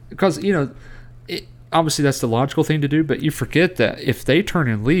great, because, you know, obviously that's the logical thing to do, but you forget that if they turn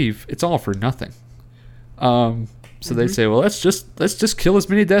and leave, it's all for nothing. So they say, well, let's just kill as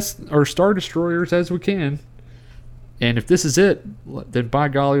many Star Destroyers as we can. And if this is it, then by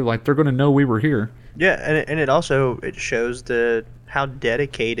golly, like, they're going to know we were here. Yeah, and it shows how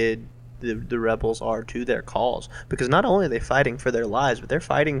dedicated the rebels are to their cause, because not only are they fighting for their lives, but they're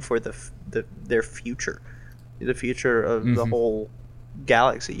fighting for their future, the future of the whole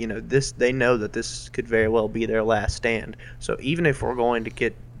galaxy. You know, they know that this could very well be their last stand. So even if we're going to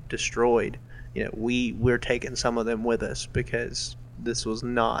get destroyed, you know, we're taking some of them with us, because this was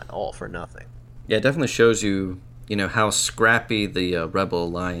not all for nothing. Yeah, it definitely shows you know, how scrappy the Rebel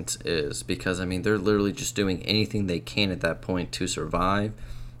Alliance is, because, I mean, they're literally just doing anything they can at that point to survive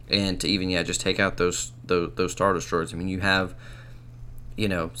and to even, just take out those Star Destroyers. I mean, you have, you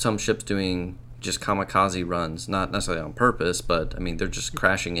know, some ships doing just kamikaze runs, not necessarily on purpose, but, I mean, they're just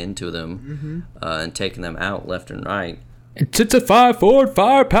crashing into them and taking them out left and right. Intensify forward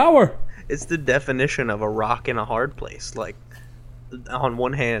firepower! It's the definition of a rock in a hard place. Like, on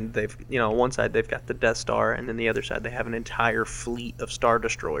one hand, on one side they've got the Death Star, and then the other side they have an entire fleet of Star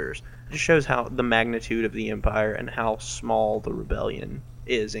Destroyers. It just shows how the magnitude of the Empire and how small the rebellion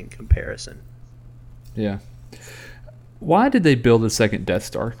is in comparison. Yeah. Why did they build a second Death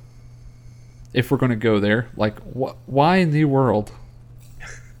Star? If we're going to go there, like, why in the world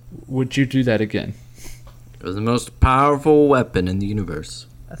would you do that again? It was the most powerful weapon in the universe.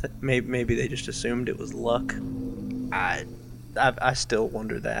 I think maybe they just assumed it was luck. I still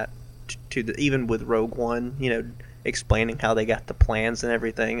wonder that. Even with Rogue One, you know, explaining how they got the plans and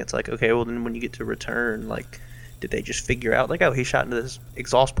everything, it's like, okay, well then when you get to Return, like, did they just figure out, like, oh, he shot into this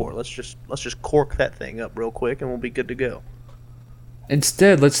exhaust port, let's just cork that thing up real quick and we'll be good to go.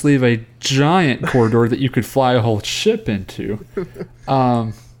 Instead, let's leave a giant corridor that you could fly a whole ship into.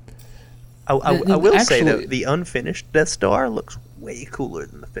 I will say though, the unfinished Death Star looks way cooler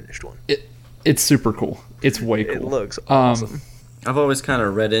than the finished one. It's super cool. It's way cool. It looks awesome. I've always kind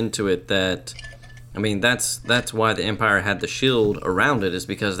of read into it that, I mean, that's why the Empire had the shield around it, is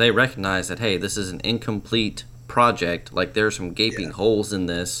because they recognize that, hey, this is an incomplete project. Like, there are some gaping holes in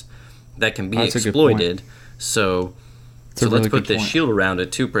this that can be exploited. So let's put this shield around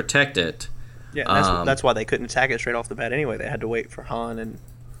it to protect it. Yeah, that's why they couldn't attack it straight off the bat anyway. They had to wait for Han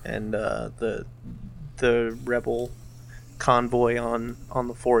and the rebel convoy on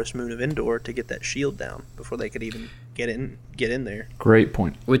the forest moon of Endor to get that shield down before they could even get in there. Great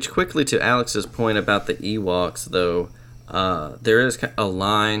point. Which, quickly to Alex's point about the Ewoks, though, there is a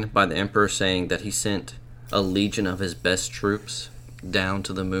line by the Emperor saying that he sent a legion of his best troops down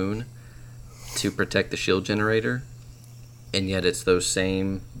to the moon to protect the shield generator, and yet it's those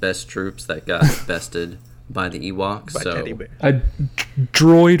same best troops that got bested by the Ewoks. By Teddy Bear. A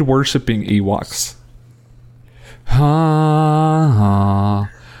droid worshipping Ewoks. Ha ha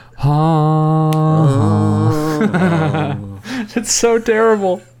ha. It's so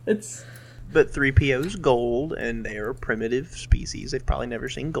terrible. But 3PO's gold, and they're a primitive species. They've probably never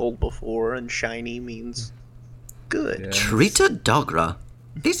seen gold before, and shiny means good. Yes. Trita Dogra.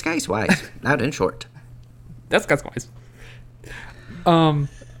 This guy's wise, loud and short. That guy's wise.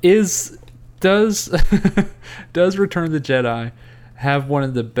 Does Return of the Jedi have one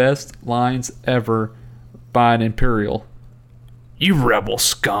of the best lines ever by an Imperial? You rebel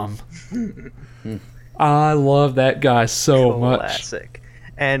scum. I love that guy so much. Classic.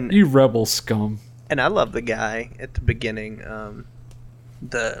 And you rebel scum. And I love the guy at the beginning,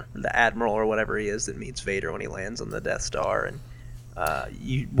 the admiral or whatever he is that meets Vader when he lands on the Death Star, and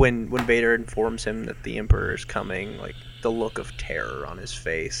when Vader informs him that the Emperor is coming, like, the look of terror on his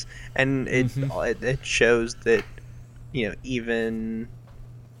face, and it shows that, you know, even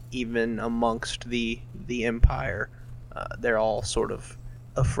amongst the Empire, they're all sort of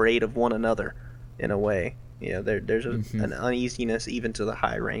afraid of one another in a way. You know, there's an uneasiness even to the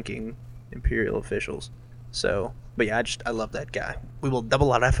high-ranking Imperial officials. So, but yeah, I love that guy. We will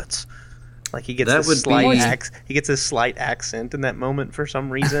double our efforts. Like, he gets he gets a slight accent in that moment for some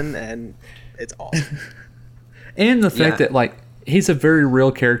reason, and it's awesome. And the fact that, like, he's a very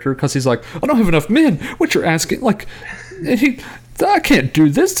real character, because he's like, I don't have enough men. What you're asking, like, I can't do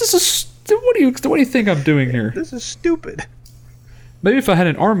this. This is what do you think I'm doing here? This is stupid. Maybe if I had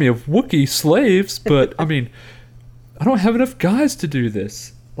an army of Wookiee slaves, but I mean, I don't have enough guys to do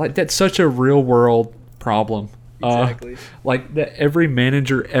this. Like, that's such a real world problem Exactly. Like that every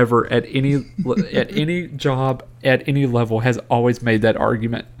manager ever at any job at any level has always made that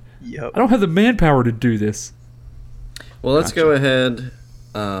argument. Yep. I don't have the manpower to do this. Well, let's go ahead,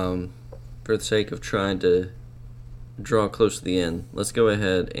 for the sake of trying to draw close to the end, let's go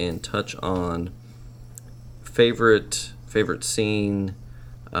ahead and touch on favorite scene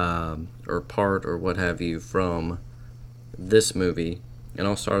or part or what have you from this movie. And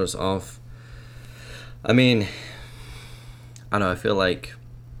I'll start us off. I mean, I don't know, I feel like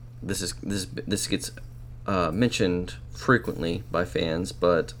this gets mentioned frequently by fans,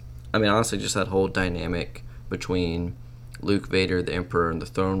 but I mean, honestly, just that whole dynamic between Luke, Vader, the Emperor, and the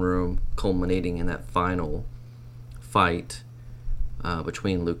throne room, culminating in that final fight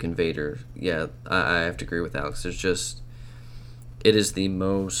between Luke and Vader. Yeah, I have to agree with Alex. It is the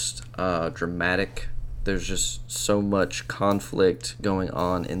most dramatic. There's just so much conflict going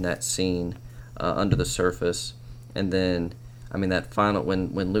on in that scene under the surface. And then, I mean, that final,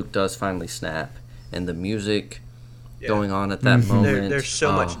 when Luke does finally snap, and the music going on at that moment. There's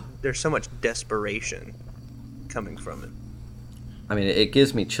so much desperation coming from it. I mean, it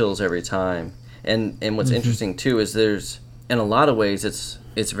gives me chills every time. And what's interesting too is there's, in a lot of ways,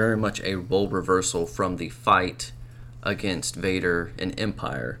 it's very much a role reversal from the fight against Vader and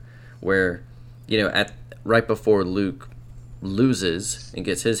Empire, where, you know, right before Luke loses and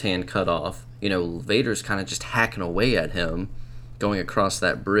gets his hand cut off, you know, Vader's kind of just hacking away at him, going across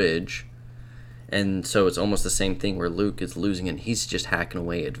that bridge. And so it's almost the same thing where Luke is losing and he's just hacking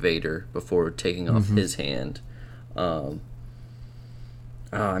away at Vader before taking off his hand. I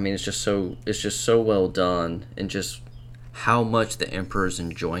mean, it's just so well done, and just how much the Emperor's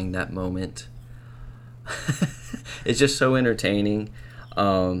enjoying that moment. It's just so entertaining.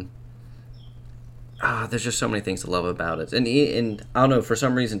 There's just so many things to love about it, and I don't know, for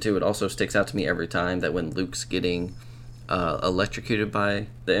some reason too, it also sticks out to me every time that when Luke's getting electrocuted by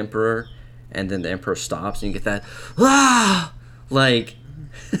the Emperor, and then the Emperor stops, and you get that like.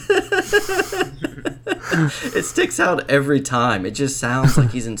 It sticks out every time. It just sounds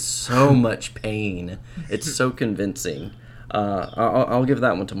like he's in so much pain. It's so convincing. I'll give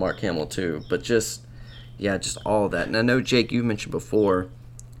that one to Mark Hamill too. But just all of that. And I know, Jake, you mentioned before,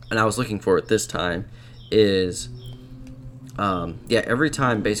 and I was looking for it this time, is every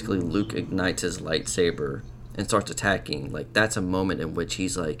time basically Luke ignites his lightsaber and starts attacking, like, that's a moment in which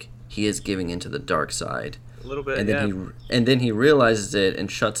he's like, he is giving into the dark side. A little bit, and then he realizes it and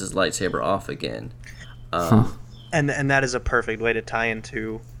shuts his lightsaber off again. And that is a perfect way to tie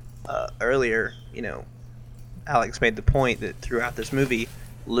into earlier. You know, Alex made the point that throughout this movie,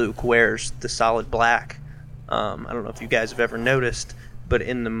 Luke wears the solid black. I don't know if you guys have ever noticed, but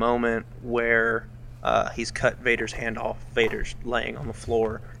in the moment where he's cut Vader's hand off, Vader's laying on the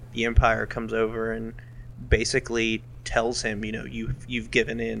floor, the Empire comes over and basically tells him, you know, you've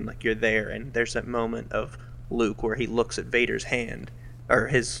given in, like, you're there. And there's that moment of Luke where he looks at Vader's hand, or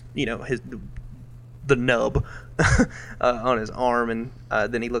his, you know, the nub on his arm, and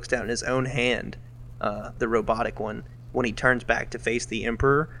then he looks down at his own hand, the robotic one. When he turns back to face the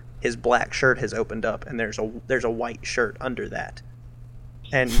Emperor, his black shirt has opened up, and there's a white shirt under that,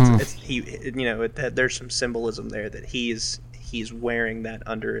 and there's some symbolism there that he's wearing that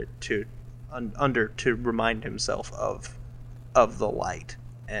under it to remind himself of the light.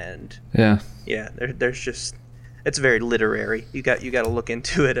 And there's just, it's very literary. You got to look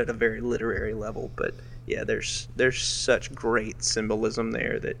into it at a very literary level, but yeah, there's such great symbolism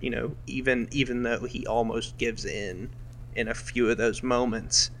there that, you know, even though he almost gives in a few of those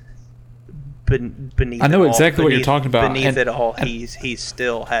moments, beneath, I know exactly what you're talking about. Beneath it all, he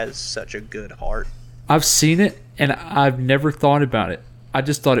still has such a good heart. I've seen it and I've never thought about it. I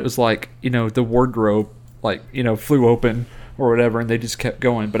just thought it was like, you know, the wardrobe, like, you know, flew open or whatever, and they just kept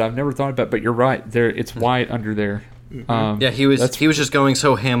going. But I've never thought about it. But you're right, there, it's white under there. He was just going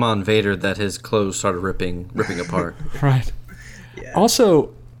so ham on Vader that his clothes started ripping apart. Right. Yeah.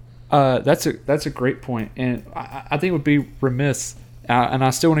 Also, that's a great point, and I think it would be remiss, and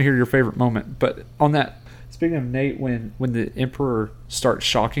I still want to hear your favorite moment. But on that, speaking of Nate, when the Emperor starts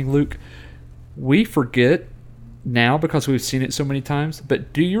shocking Luke, we forget now because we've seen it so many times.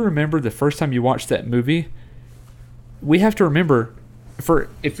 But do you remember the first time you watched that movie? We have to remember,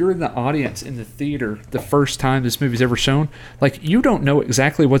 if you're in the audience in the theater the first time this movie's ever shown, like, you don't know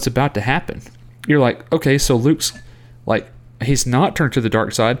exactly what's about to happen. You're like, okay, so Luke's like, he's not turned to the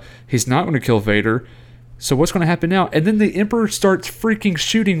dark side, he's not going to kill Vader, so what's going to happen now? And then the Emperor starts freaking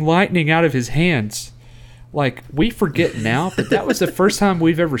shooting lightning out of his hands. Like, we forget now, but that was the first time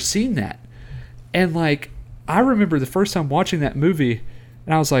we've ever seen that. And like, I remember the first time watching that movie,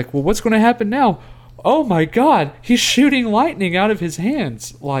 and I was like, well, what's going to happen now? oh my god, he's shooting lightning out of his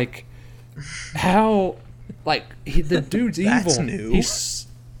hands. Like, how, like, the dude's evil. That's new.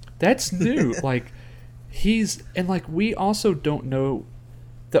 That's new. Like, and like, we also don't know,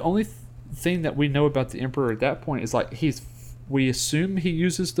 the only thing that we know about the Emperor at that point is like, we assume he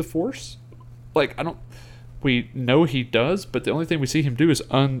uses the Force. Like, we know he does, but the only thing we see him do is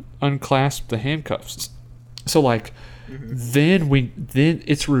unclasp the handcuffs. So like, then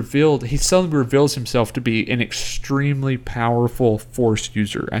it's revealed, he suddenly reveals himself to be an extremely powerful Force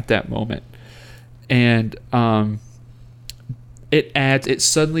user at that moment. And it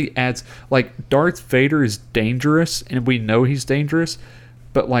suddenly adds, like, Darth Vader is dangerous and we know he's dangerous,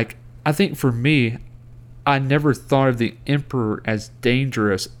 but like, I think for me, I never thought of the Emperor as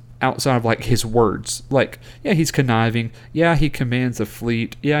dangerous outside of like his words. Like, yeah, he's conniving, yeah, he commands a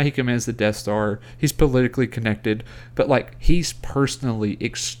fleet, yeah, he commands the Death Star, he's politically connected, but like, he's personally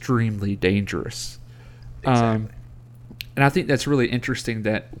extremely dangerous. Exactly. And I think that's really interesting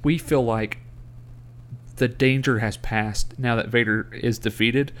that we feel like the danger has passed now that Vader is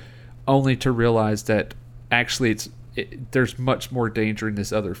defeated, only to realize that actually there's much more danger in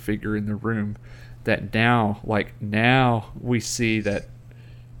this other figure in the room, that now we see that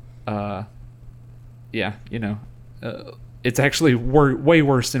it's actually way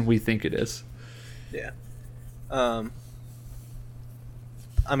worse than we think it is. Yeah. I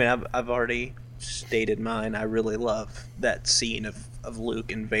mean, I've already stated mine. I really love that scene of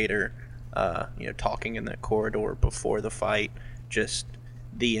Luke and Vader, talking in that corridor before the fight. Just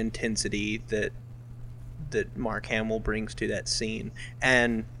the intensity that Mark Hamill brings to that scene,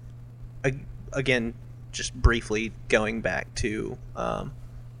 and again, just briefly going back to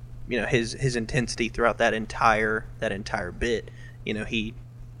his intensity throughout that entire bit. He,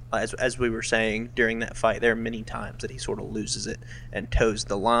 as we were saying during that fight, there are many times that he sort of loses it and toes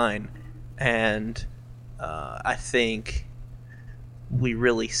the line, and I think we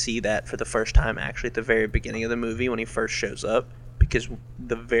really see that for the first time actually at the very beginning of the movie when he first shows up, because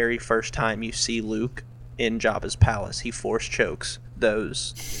the very first time you see Luke in Jabba's palace, he force chokes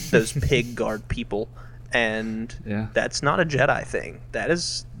those pig guard people, and that's not a Jedi thing. That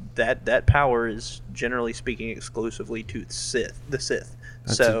is that power is, generally speaking, exclusively to the Sith.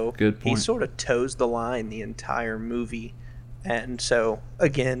 That's so a good point. He sort of toes the line the entire movie, and so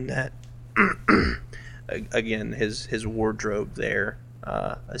again that his wardrobe there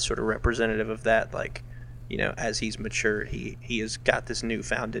is sort of representative of that. Like, as he's matured, he has got this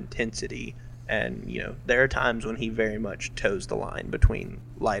newfound intensity. And, there are times when he very much toes the line between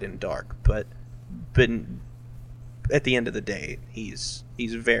light and dark. But at the end of the day, he's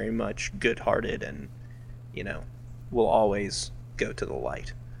very much good-hearted and, will always go to the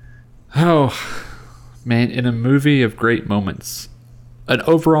light. Oh, man, in a movie of great moments. An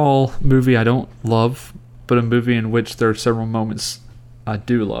overall movie I don't love, but a movie in which there are several moments I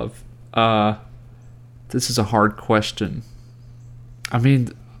do love. This is a hard question. I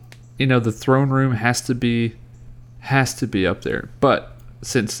mean, the throne room has to be up there. But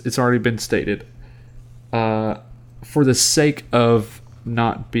since it's already been stated, for the sake of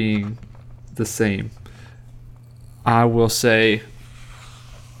not being the same, I will say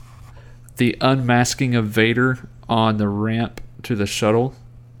the unmasking of Vader on the ramp to the shuttle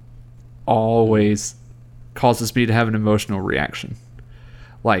always causes me to have an emotional reaction.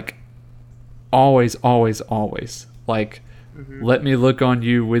 Like, always. Like, let me look on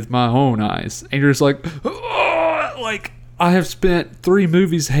you with my own eyes. And you're just like, oh! Like, I have spent 3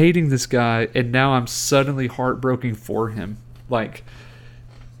 movies hating this guy, and now I'm suddenly heartbroken for him. Like,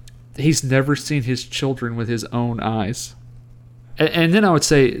 he's never seen his children with his own eyes. And then I would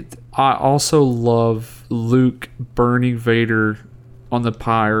say, I also love Luke burning Vader on the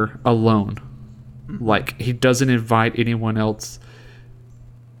pyre alone. Like, he doesn't invite anyone else.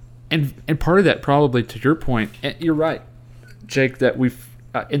 And part of that, probably to your point, and you're right, Jake, that we've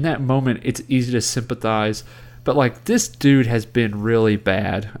in that moment it's easy to sympathize, but like, this dude has been really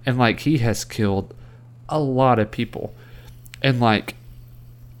bad, and like, he has killed a lot of people, and like,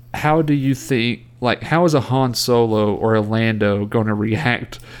 how do you think, like, how is a Han Solo or a Lando going to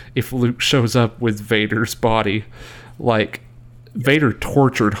react if Luke shows up with Vader's body? Like, Vader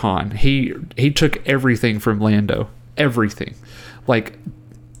tortured Han. He took everything from Lando, everything. Like,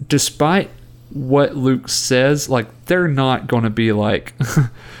 despite what Luke says, like, they're not going to be like,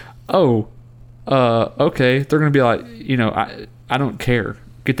 oh, okay. They're going to be like, I don't care.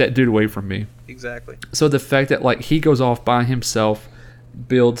 Get that dude away from me. Exactly. So the fact that, like, he goes off by himself,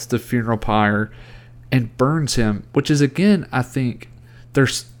 builds the funeral pyre, and burns him, which is, again, I think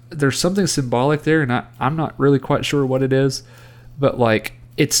there's something symbolic there, and I'm not really quite sure what it is, but like,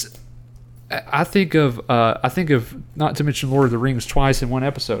 it's I think of not to mention Lord of the Rings twice in one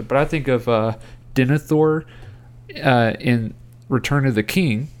episode, but I think of Denethor in Return of the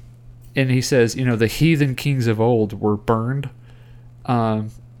King, and he says, the heathen kings of old were burned,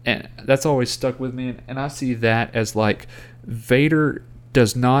 and that's always stuck with me. And I see that as like Vader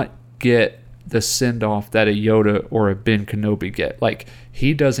does not get the send off that a Yoda or a Ben Kenobi get. Like,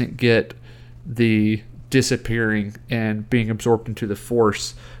 he doesn't get the disappearing and being absorbed into the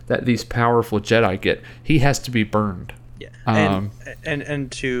Force that these powerful Jedi get. He has to be burned. Yeah,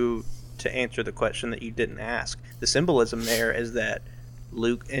 and to answer the question that you didn't ask, the symbolism there is that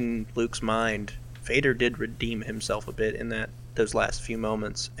in Luke's mind, Vader did redeem himself a bit in those last few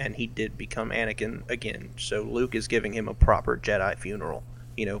moments, and he did become Anakin again. So Luke is giving him a proper Jedi funeral.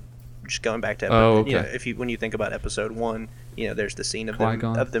 Just going back to when you think about Episode 1, there's the scene of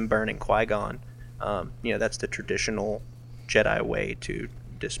them burning Qui-Gon. That's the traditional Jedi way to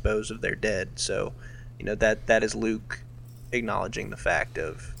dispose of their dead. So, that is Luke acknowledging the fact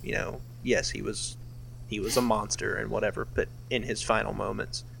of, yes, he was a monster and whatever, but in his final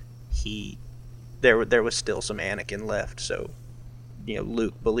moments, there was still some Anakin left. So,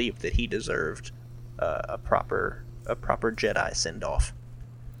 Luke believed that he deserved a proper Jedi send off.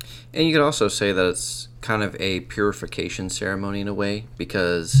 And you could also say that it's kind of a purification ceremony in a way,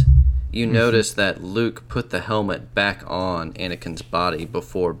 because you notice that Luke put the helmet back on Anakin's body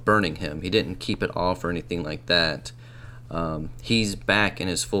before burning him. He didn't keep it off or anything like that. He's back in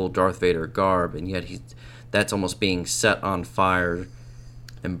his full Darth Vader garb, and yet that's almost being set on fire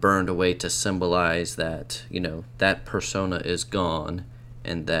and burned away to symbolize that, that persona is gone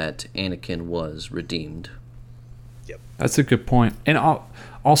and that Anakin was redeemed. Yep. That's a good point. And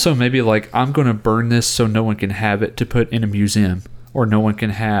also maybe like, I'm going to burn this so no one can have it to put in a museum, or no one can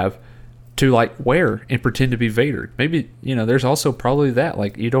have to like wear and pretend to be Vader. Maybe, there's also probably that,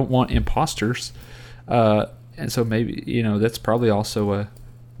 like, you don't want imposters. And so maybe, that's probably also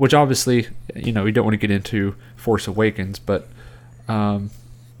which obviously, we don't want to get into Force Awakens, but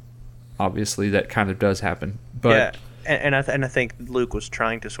obviously that kind of does happen. But yeah, and I think Luke was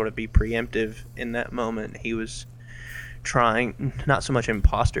trying to sort of be preemptive in that moment. He was trying, not so much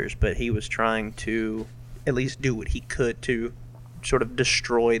imposters, but he was trying to at least do what he could to sort of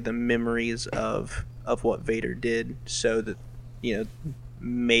destroy the memories of what Vader did, so that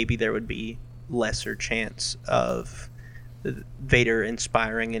maybe there would be lesser chance of Vader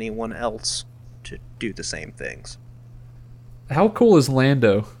inspiring anyone else to do the same things. How cool is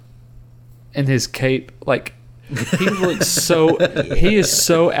Lando and his cape? Like, he looks he is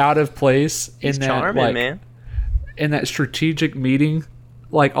so out of place He's in that charming, like, man. in that strategic meeting.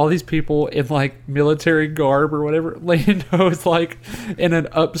 Like, all these people in like military garb or whatever. Lando is like in an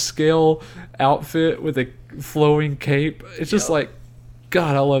upscale outfit with a flowing cape. It's just like,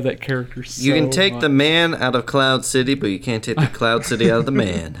 God, I love that character so You can take much. the man out of Cloud City, but you can't take the Cloud City out of the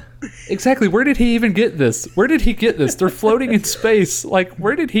man. Exactly. Where did he even get this? They're floating in space. Like,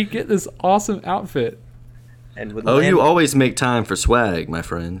 where did he get this awesome outfit? And with You always make time for swag, my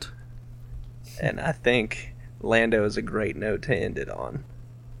friend. And I think Lando is a great note to end it on.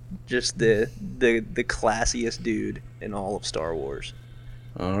 Just the classiest dude in all of Star Wars.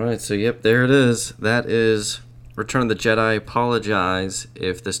 All right, so yep, there it is. That is Return of the Jedi. Apologize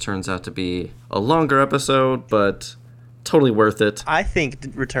if this turns out to be a longer episode, but totally worth it. I think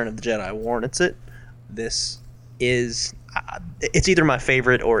Return of the Jedi warrants it. This is... it's either my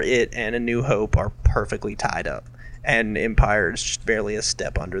favorite or it and A New Hope are perfectly tied up. And Empire is just barely a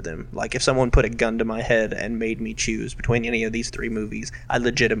step under them. Like, if someone put a gun to my head and made me choose between any of these three movies, I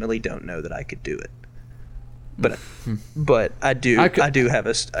legitimately don't know that I could do it. But I do have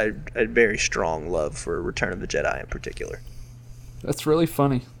a very strong love for Return of the Jedi in particular. That's really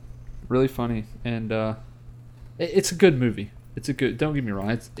funny, and it's a good movie. Don't get me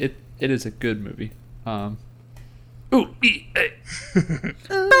wrong, it is a good movie. All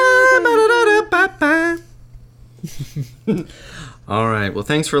right, well,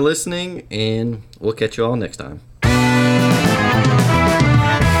 thanks for listening, and we'll catch you all next time.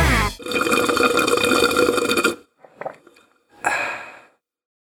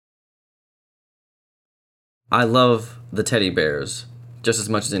 I love the teddy bears just as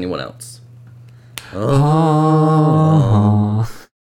much as anyone else. Oh.